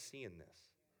 Are y'all seeing this?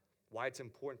 Why it's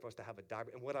important for us to have a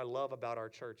diversity. And what I love about our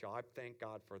church, y'all, I thank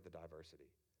God for the diversity.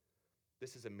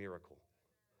 This is a miracle.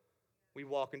 We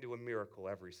walk into a miracle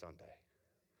every Sunday.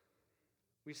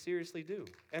 We seriously do.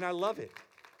 And I love it.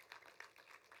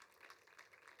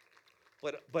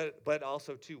 But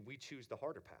also, too, we choose the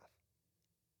harder path.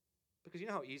 Because you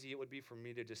know how easy it would be for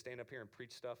me to just stand up here and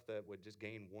preach stuff that would just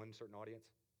gain one certain audience?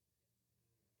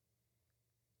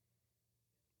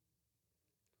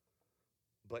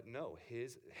 But no,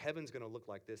 heaven's going to look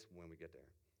like this when we get there.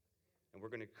 And we're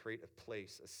going to create a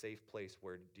place, a safe place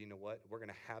where, do you know what? We're going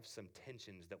to have some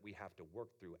tensions that we have to work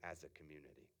through as a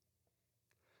community.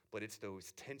 But it's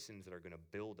those tensions that are going to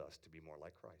build us to be more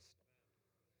like Christ.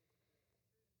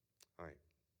 All right.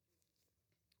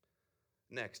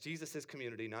 Next, Jesus'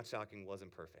 community, not shocking,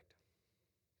 wasn't perfect.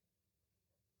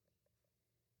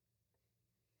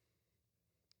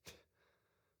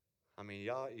 I mean,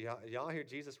 y'all hear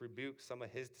Jesus rebuke some of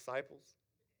his disciples?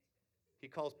 He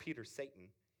calls Peter Satan.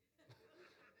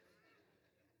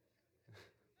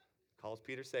 Calls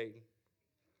Peter Satan.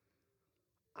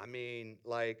 I mean,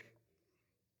 like,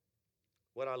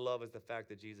 what I love is the fact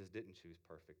that Jesus didn't choose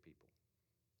perfect people.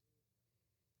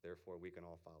 Therefore, we can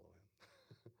all follow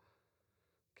him.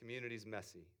 Community's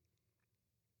messy.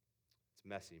 It's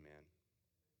messy, man.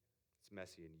 It's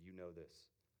messy, and you know this.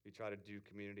 You try to do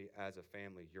community as a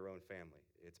family, your own family,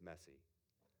 it's messy.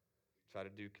 Try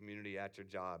to do community at your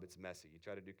job, it's messy. You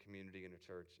try to do community in a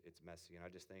church, it's messy. And I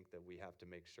just think that we have to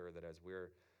make sure that as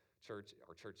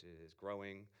our church is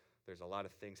growing, there's a lot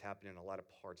of things happening, a lot of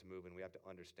parts moving. We have to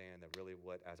understand that really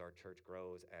as our church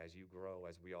grows, as you grow,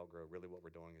 as we all grow, really what we're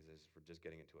doing is we're just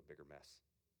getting into a bigger mess.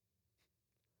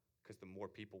 Because the more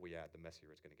people we add, the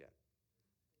messier it's going to get.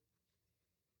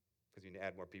 Because when you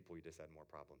add more people, you just add more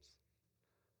problems.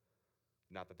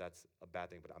 Not that that's a bad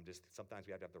thing, but sometimes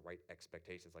we have to have the right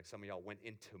expectations. Like some of y'all went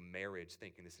into marriage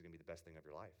thinking this is going to be the best thing of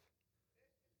your life.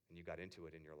 And you got into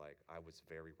it and you're like, I was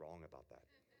very wrong about that.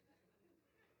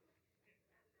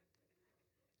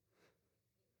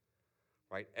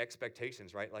 Right?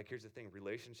 Expectations, right? Like here's the thing,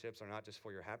 relationships are not just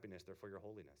for your happiness, they're for your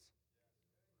holiness.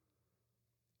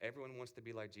 Everyone wants to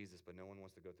be like Jesus, but no one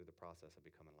wants to go through the process of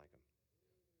becoming like him.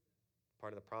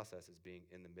 Part of the process is being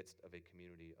in the midst of a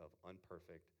community of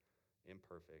unperfect,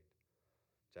 imperfect,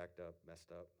 jacked up,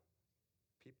 messed up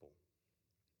people.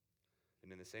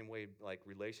 And in the same way, like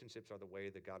relationships are the way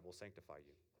that God will sanctify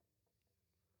you.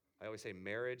 I always say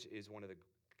marriage is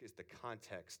the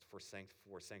context for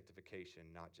sanctification,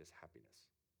 not just happiness.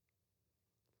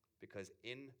 Because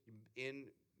in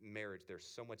marriage, there's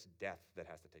so much death that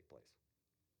has to take place.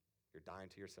 You're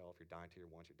dying to yourself, you're dying to your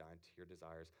wants, you're dying to your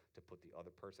desires to put the other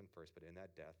person first, but in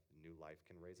that death, new life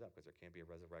can raise up because there can't be a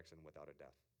resurrection without a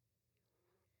death.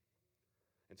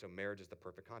 And so marriage is the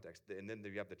perfect context. And then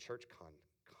you have the church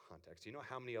context. You know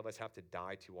how many of us have to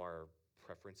die to our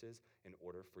preferences in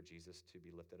order for Jesus to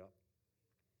be lifted up?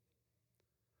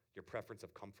 Your preference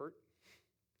of comfort,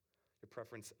 your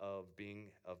preference of being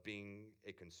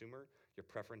a consumer, your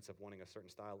preference of wanting a certain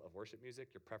style of worship music,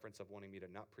 your preference of wanting me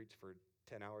to not preach for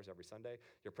 10 hours every Sunday,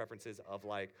 your preferences of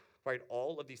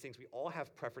all of these things. We all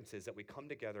have preferences that we come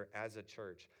together as a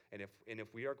church, and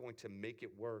if we are going to make it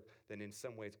work, then in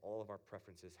some ways all of our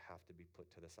preferences have to be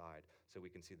put to the side so we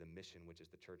can see the mission, which is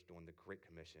the church doing the Great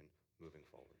Commission, moving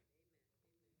forward.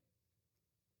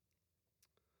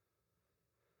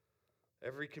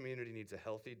 Every community needs a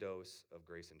healthy dose of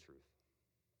grace and truth.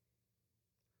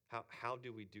 How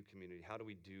do we do community? How do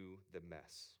we do the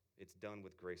mess? It's done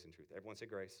with grace and truth. Everyone say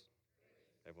grace.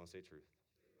 Everyone say truth.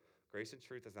 Grace and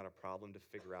truth is not a problem to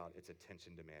figure out. It's a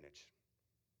tension to manage.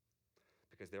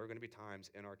 Because there are going to be times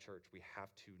in our church we have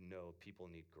to know people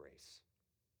need grace.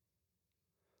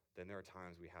 Then there are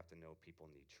times we have to know people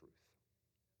need truth.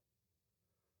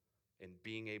 And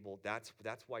being able, that's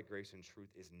why grace and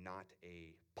truth is not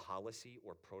a policy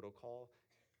or protocol.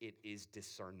 It is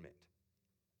discernment.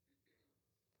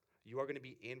 You are going to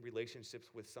be in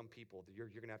relationships with some people that you're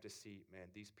going to have to see,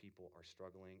 man, these people are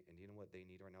struggling, and you know what they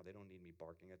need right now? They don't need me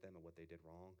barking at them and what they did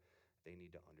wrong. They need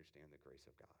to understand the grace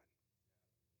of God.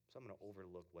 So I'm going to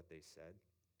overlook what they said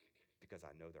because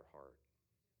I know their heart.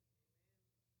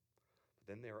 But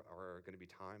then there are going to be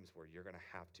times where you're going to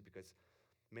have to, because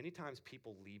many times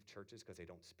people leave churches because they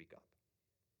don't speak up.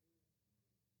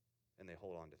 And they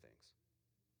hold on to things.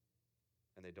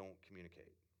 And they don't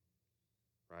communicate.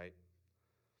 Right?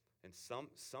 And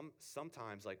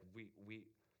sometimes we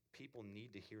people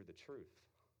need to hear the truth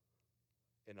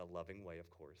in a loving way, of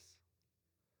course.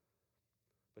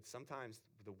 But sometimes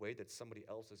the way that somebody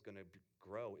else is going to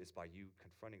grow is by you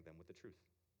confronting them with the truth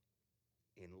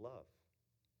in love.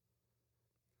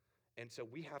 And so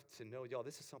we have to know, y'all,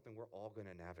 this is something we're all going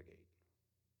to navigate.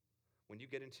 When you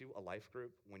get into a life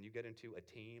group, when you get into a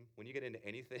team, when you get into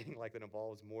anything like that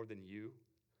involves more than you,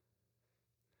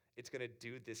 it's going to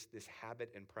do this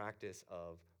habit and practice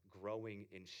of growing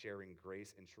in sharing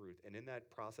grace and truth. And in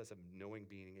that process of knowing,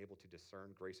 being able to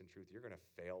discern grace and truth, you're going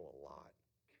to fail a lot.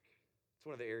 It's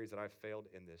one of the areas that I've failed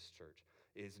in this church,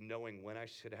 is knowing when I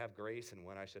should have grace and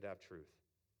when I should have truth.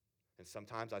 And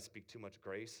sometimes I speak too much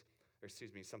grace,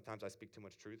 sometimes I speak too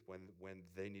much truth when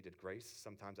they needed grace.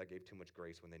 Sometimes I gave too much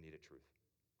grace when they needed truth.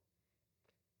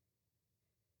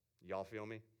 Y'all feel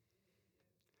me?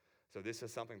 So this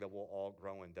is something that we'll all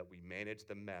grow in, that we manage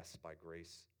the mess by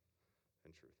grace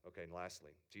and truth. Okay, and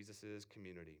lastly, Jesus'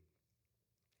 community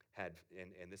had,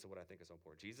 and this is what I think is so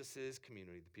important, Jesus'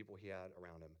 community, the people he had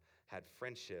around him, had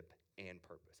friendship and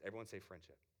purpose. Everyone say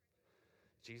friendship.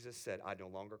 Jesus said, I no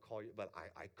longer call you, but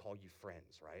I call you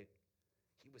friends, right?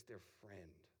 He was their friend.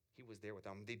 He was there with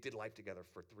them. They did life together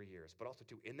for 3 years, but also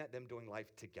too, in that them doing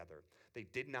life together, they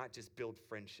did not just build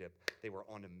friendship, they were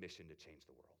on a mission to change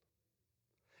the world.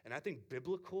 And I think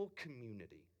biblical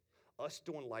community, us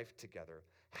doing life together,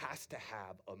 has to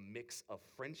have a mix of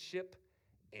friendship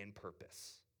and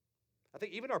purpose. I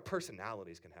think even our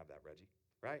personalities can have that, Reggie,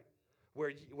 right? Where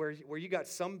you got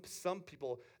some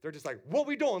people, they're just like, what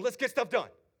we doing? Let's get stuff done.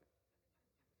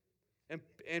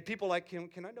 And people like,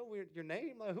 can I know your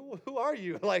name? Like, who are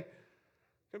you? Like,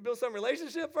 can we build some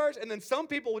relationship first? And then some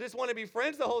people just want to be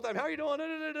friends the whole time. How are you doing?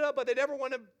 But they never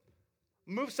want to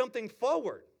move something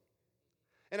forward.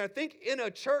 And I think in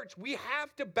a church, we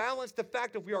have to balance the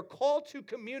fact that we are called to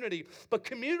community, but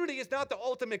community is not the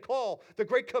ultimate call. The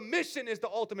Great Commission is the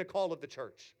ultimate call of the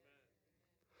church.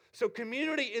 So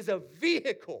community is a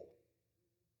vehicle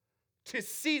to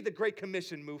see the Great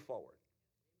Commission move forward.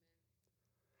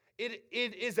 It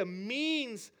is a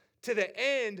means to the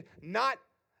end, not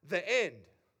the end.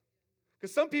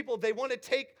 Because some people, they want to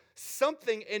take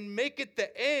something and make it the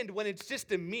end when it's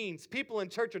just a means. People in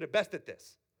church are the best at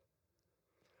this.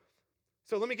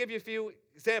 So let me give you a few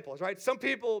examples, right? Some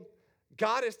people,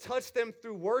 God has touched them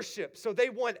through worship, so they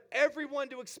want everyone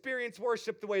to experience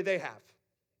worship the way they have.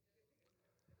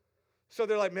 So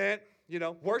they're like, man,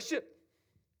 worship.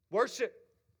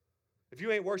 If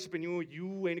you ain't worshiping,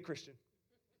 you ain't a Christian.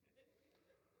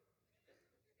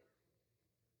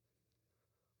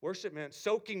 Worship, man,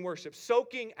 soaking worship,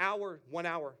 soaking 1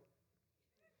 hour.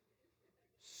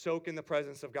 Soak in the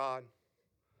presence of God.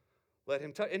 Let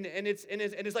him touch, and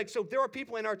it's like, so there are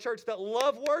people in our church that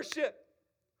love worship.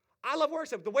 I love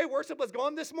worship. The way worship was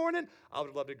going this morning, I would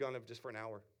have loved to have gone just for an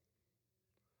hour.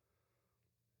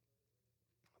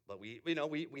 But we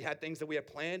had things that we had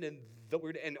planned, and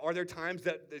are there times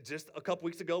that just a couple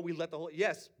weeks ago we let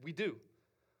yes, we do,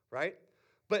 right?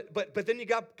 But then you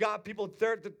got people,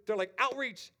 they're like,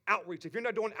 outreach. If you're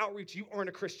not doing outreach, you aren't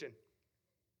a Christian.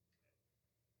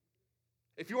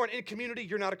 If you aren't in community,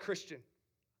 you're not a Christian.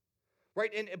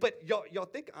 Right? But y'all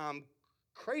think I'm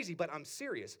crazy, but I'm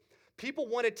serious. People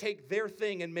want to take their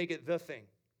thing and make it the thing,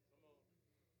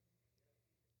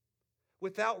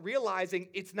 without realizing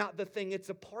it's not the thing, it's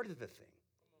a part of the thing.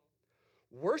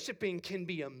 Worshiping can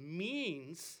be a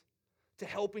means to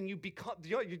helping you become,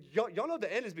 y'all know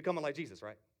the end is becoming like Jesus,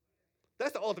 right?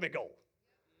 That's the ultimate goal.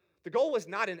 The goal is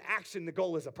not an action, the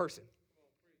goal is a person.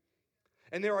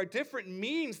 And there are different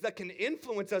means that can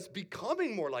influence us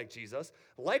becoming more like Jesus,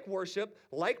 like worship,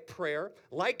 like prayer,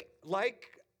 like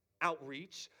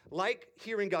outreach, like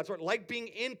hearing God's word, like being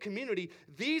in community.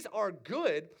 These are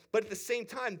good, but at the same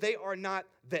time, they are not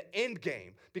the end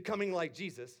game. Becoming like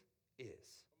Jesus is.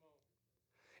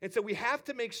 And so we have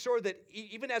to make sure that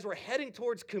even as we're heading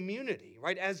towards community,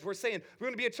 right, as we're saying, we're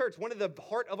going to be a church, one of the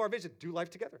heart of our vision, do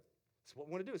life together. That's what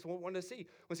we want to do. It's what we want to see. We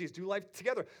want to see is do life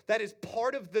together. That is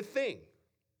part of the thing.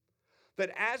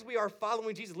 That as we are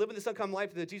following Jesus, living this uncommon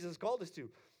life that Jesus has called us to,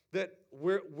 that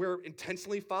we're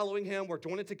intentionally following him. We're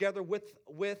doing it together with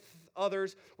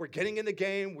others. We're getting in the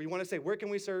game. We want to say, where can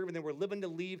we serve? And then we're living to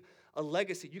leave a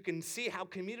legacy. You can see how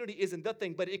community isn't the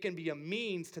thing, but it can be a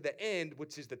means to the end,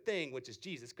 which is the thing, which is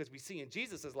Jesus. Because we see in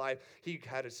Jesus' life, he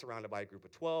had us surrounded by a group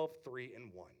of 12, 3,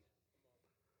 and 1.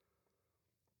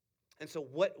 And so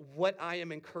what I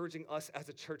am encouraging us as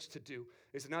a church to do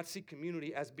is not see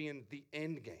community as being the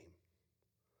end game,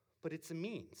 but it's a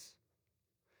means.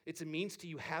 It's a means to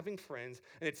you having friends,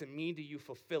 and it's a means to you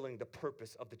fulfilling the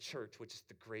purpose of the church, which is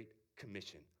the great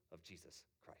commission of Jesus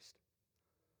Christ.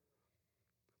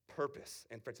 Purpose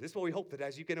and friends. This is what we hope that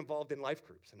as you get involved in life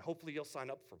groups, and hopefully you'll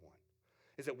sign up for one,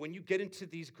 is that when you get into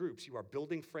these groups, you are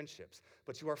building friendships,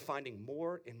 but you are finding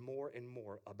more and more and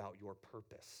more about your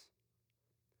purpose.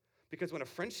 Because when a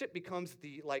friendship becomes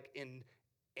the end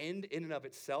in and of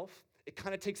itself, it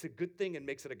kind of takes a good thing and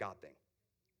makes it a God thing.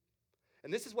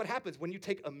 And this is what happens when you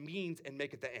take a means and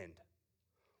make it the end.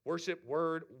 Worship,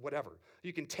 word, whatever.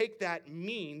 You can take that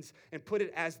means and put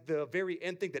it as the very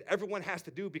end thing that everyone has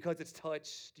to do because it's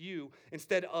touched you,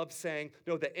 instead of saying,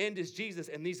 no, the end is Jesus,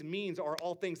 and these means are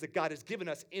all things that God has given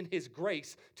us in his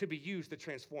grace to be used to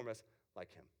transform us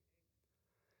like him.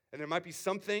 And there might be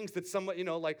some things that someone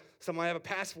might have a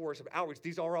pass for us of outreach.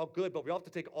 These are all good, but we all have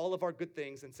to take all of our good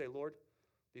things and say, Lord,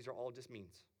 these are all just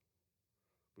means.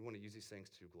 We want to use these things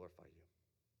to glorify you.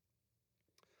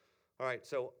 All right,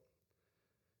 so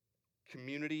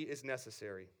community is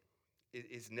necessary. It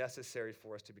is necessary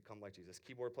for us to become like Jesus.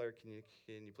 Keyboard player, can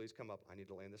you please come up? I need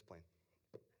to land this plane.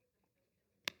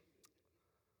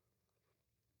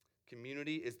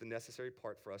 Community is the necessary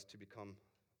part for us to become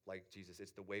like Jesus.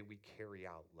 It's the way we carry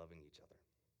out loving each other.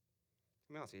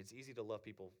 I mean, honestly, it's easy to love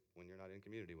people when you're not in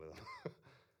community with them.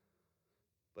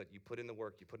 But you put in the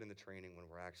work, you put in the training when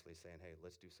we're actually saying, hey,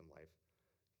 let's do some life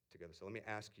together. So let me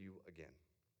ask you again.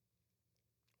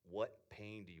 What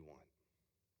pain do you want?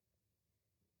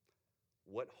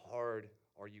 What hard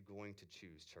are you going to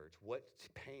choose, church? What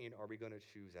pain are we going to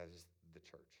choose as the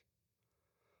church?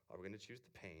 Are we going to choose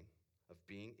the pain of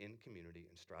being in community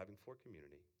and striving for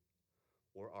community?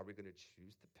 Or are we going to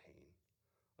choose the pain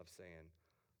of saying,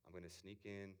 I'm going to sneak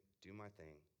in, do my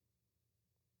thing,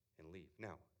 and leave?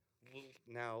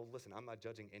 Now, listen, I'm not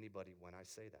judging anybody when I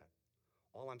say that.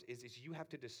 All is you have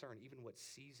to discern even what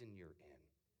season you're in.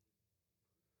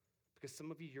 Because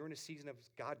some of you, you're in a season of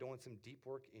God doing some deep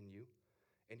work in you,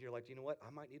 and you're like, you know what?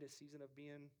 I might need a season of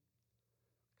being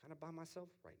kind of by myself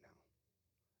right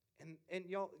now. And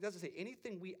y'all, it doesn't say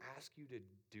anything we ask you to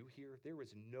do here, there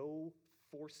is no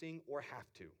forcing or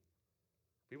have to.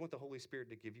 We want the Holy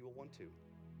Spirit to give you a 1-2.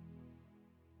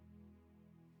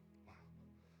 Wow.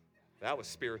 That was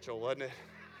spiritual, wasn't it?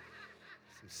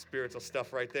 Some spiritual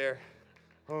stuff right there.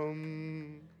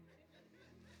 You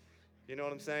know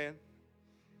what I'm saying?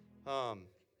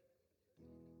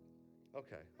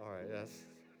 Okay, all right, yes.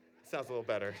 Sounds a little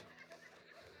better.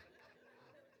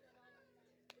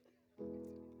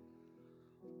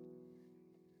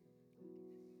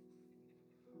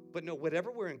 But no,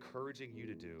 whatever we're encouraging you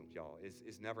to do, y'all,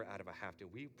 is never out of a have to.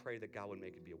 We pray that God would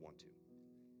make it be a 1-2.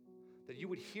 That you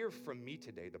would hear from me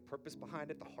today the purpose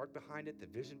behind it, the heart behind it, the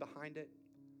vision behind it,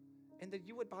 and that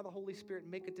you would, by the Holy Spirit,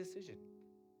 make a decision.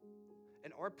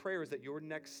 And our prayer is that your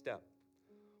next step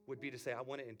would be to say, I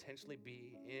want to intentionally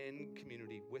be in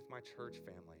community with my church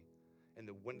family. And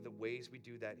one of the ways we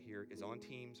do that here is on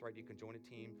teams, right? You can join a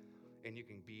team and you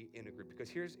can be in a group. Because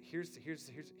here's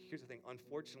the thing.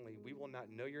 Unfortunately, we will not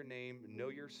know your name, know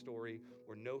your story,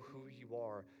 or know who you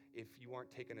are if you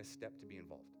aren't taking a step to be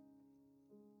involved,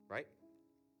 right?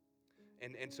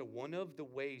 And so one of the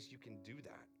ways you can do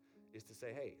that is to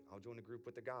say, hey, I'll join a group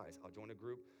with the guys. I'll join a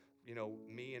group,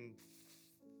 me and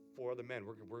 4 other men.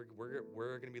 We're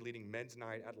going to be leading men's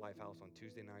night at Lifehouse on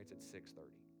Tuesday nights at 6:30.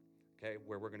 okay,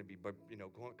 where we're going to be,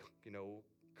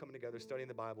 coming together, studying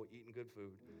the Bible, eating good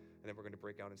food, and then we're going to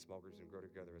break out in small groups and grow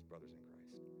together as brothers in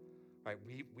Christ. Right?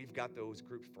 We've got those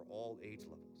groups for all age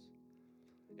levels.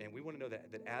 And we want to know that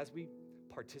as we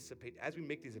participate, as we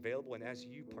make these available, and as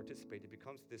you participate, it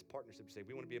becomes this partnership to say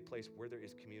we want to be a place where there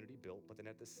is community built, but then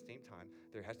at the same time,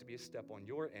 there has to be a step on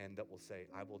your end that will say,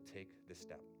 I will take this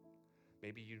step.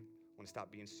 Maybe you want to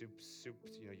stop being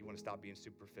you want to stop being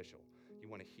superficial. You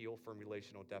want to heal from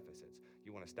relational deficits.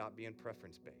 You want to stop being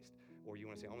preference-based. Or you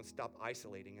want to say, I want to stop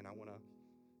isolating and I want to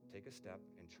take a step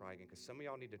and try again. Because some of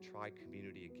y'all need to try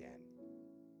community again.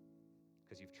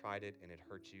 Because you've tried it and it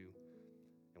hurt you.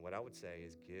 And what I would say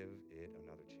is give it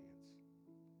another chance.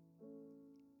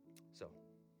 So,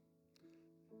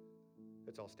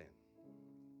 let's all stand.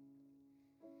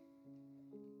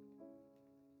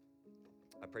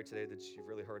 I pray today that you've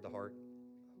really heard the heart.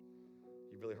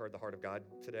 You've really heard the heart of God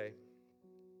today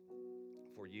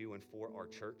for you and for our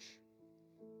church.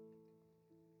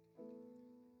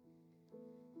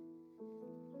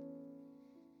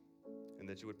 And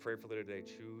that you would prayerfully today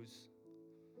choose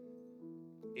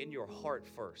in your heart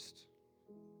first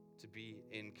to be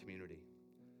in community.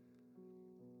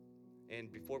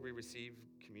 And before we receive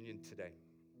communion today,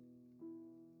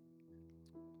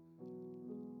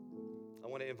 I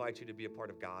want to invite you to be a part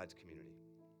of God's community.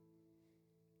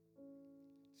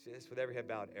 Just with every head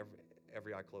bowed,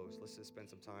 every eye closed, let's just spend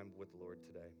some time with the Lord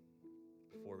today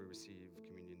before we receive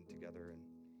communion together. And,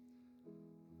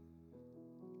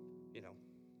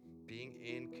 being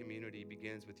in community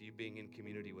begins with you being in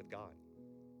community with God.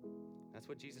 That's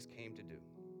what Jesus came to do.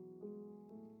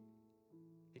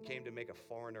 He came to make a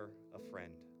foreigner a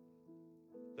friend.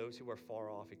 Those who are far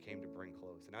off, he came to bring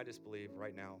close. And I just believe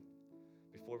right now,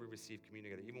 before we receive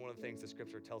communion together, even one of the things the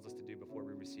scripture tells us to do before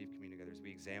we receive communion together is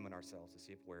we examine ourselves to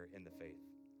see if we're in the faith.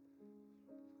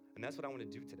 And that's what I want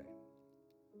to do today,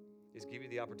 is give you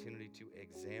the opportunity to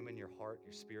examine your heart,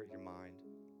 your spirit, your mind.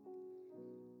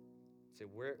 Say,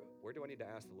 where do I need to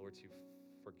ask the Lord to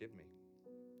forgive me?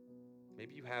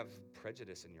 Maybe you have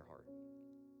prejudice in your heart.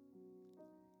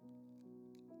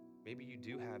 Maybe you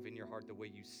do have in your heart the way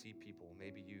you see people.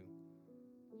 Maybe you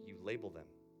label them.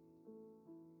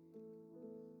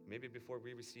 Maybe before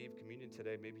we receive communion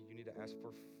today, maybe you need to ask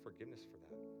for forgiveness for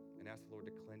that and ask the Lord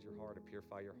to cleanse your heart, to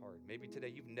purify your heart. Maybe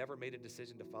today you've never made a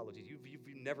decision to follow Jesus.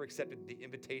 You've never accepted the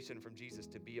invitation from Jesus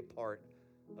to be a part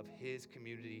of his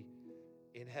community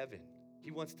in heaven. He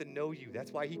wants to know you.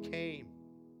 That's why he came.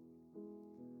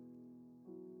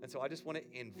 And so I just want to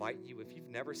invite you, if you've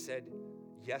never said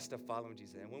yes to following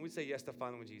Jesus, and when we say yes to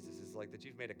following Jesus, it's like that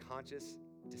you've made a conscious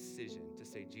decision to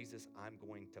say, Jesus, I'm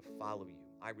going to follow you.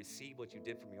 I receive what you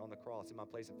did for me on the cross in my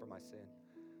place and for my sin,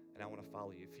 and I want to follow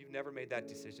you. If you've never made that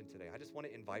decision today, I just want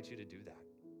to invite you to do that.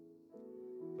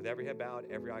 With every head bowed,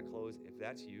 every eye closed, if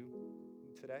that's you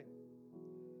today,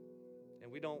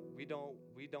 and we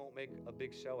don't make a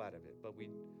big show out of it, but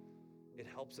it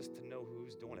helps us to know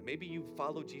who's doing it. Maybe you've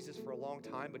followed Jesus for a long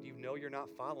time, but you know you're not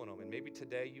following him. And maybe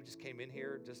today you just came in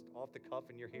here just off the cuff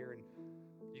and you're here and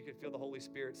you can feel the Holy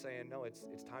Spirit saying, no, it's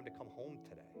time to come home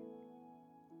today.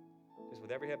 Just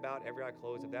with every head bowed, every eye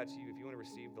closed, if that's you, if you want to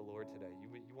receive the Lord today, you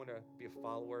want to be a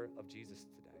follower of Jesus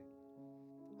today,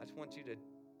 I just want you to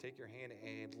take your hand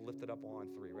and lift it up on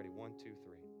 3. Ready? 1, 2,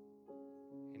 3.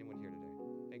 Anyone here today?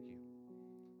 Thank you.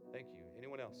 Thank you.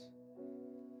 Anyone else?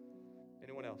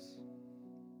 Anyone else?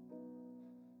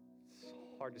 It's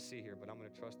hard to see here, but I'm going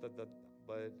to trust that the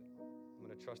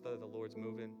Lord's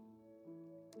moving.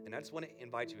 And I just want to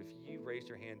invite you, if you raised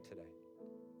your hand today,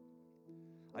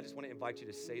 I just want to invite you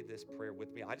to say this prayer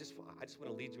with me. I just want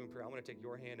to lead you in prayer. I want to take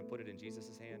your hand and put it in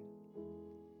Jesus' hand.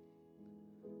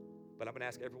 But I'm going to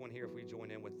ask everyone here if we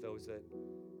join in with those that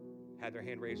had their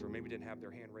hand raised or maybe didn't have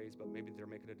their hand raised, but maybe they're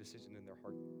making a decision in their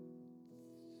heart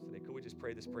today. Could we just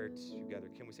pray this prayer together?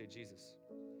 Can we say, Jesus,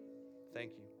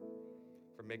 thank you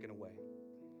for making a way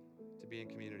to be in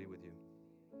community with you.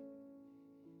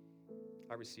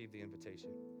 I receive the invitation.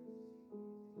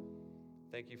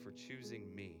 Thank you for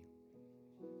choosing me,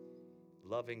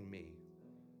 loving me,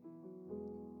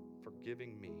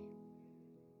 forgiving me.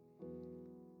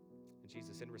 And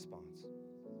Jesus, in response,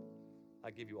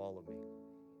 I give you all of me,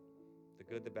 the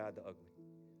good, the bad, the ugly.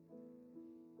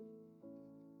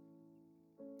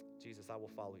 Jesus, I will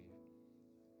follow you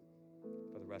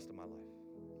for the rest of my life,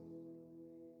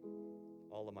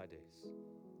 all of my days.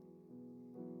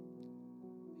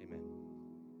 Amen.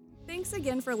 Thanks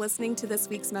again for listening to this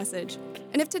week's message.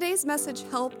 And if today's message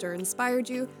helped or inspired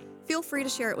you, feel free to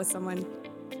share it with someone.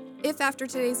 If after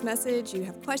today's message you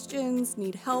have questions,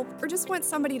 need help, or just want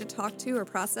somebody to talk to or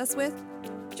process with,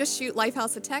 Just shoot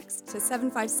Lifehouse a text to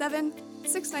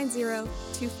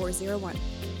 757-690-2401.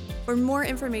 For more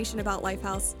information about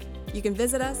Lifehouse, you can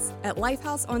visit us at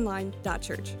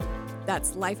lifehouseonline.church.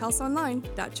 That's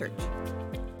lifehouseonline.church.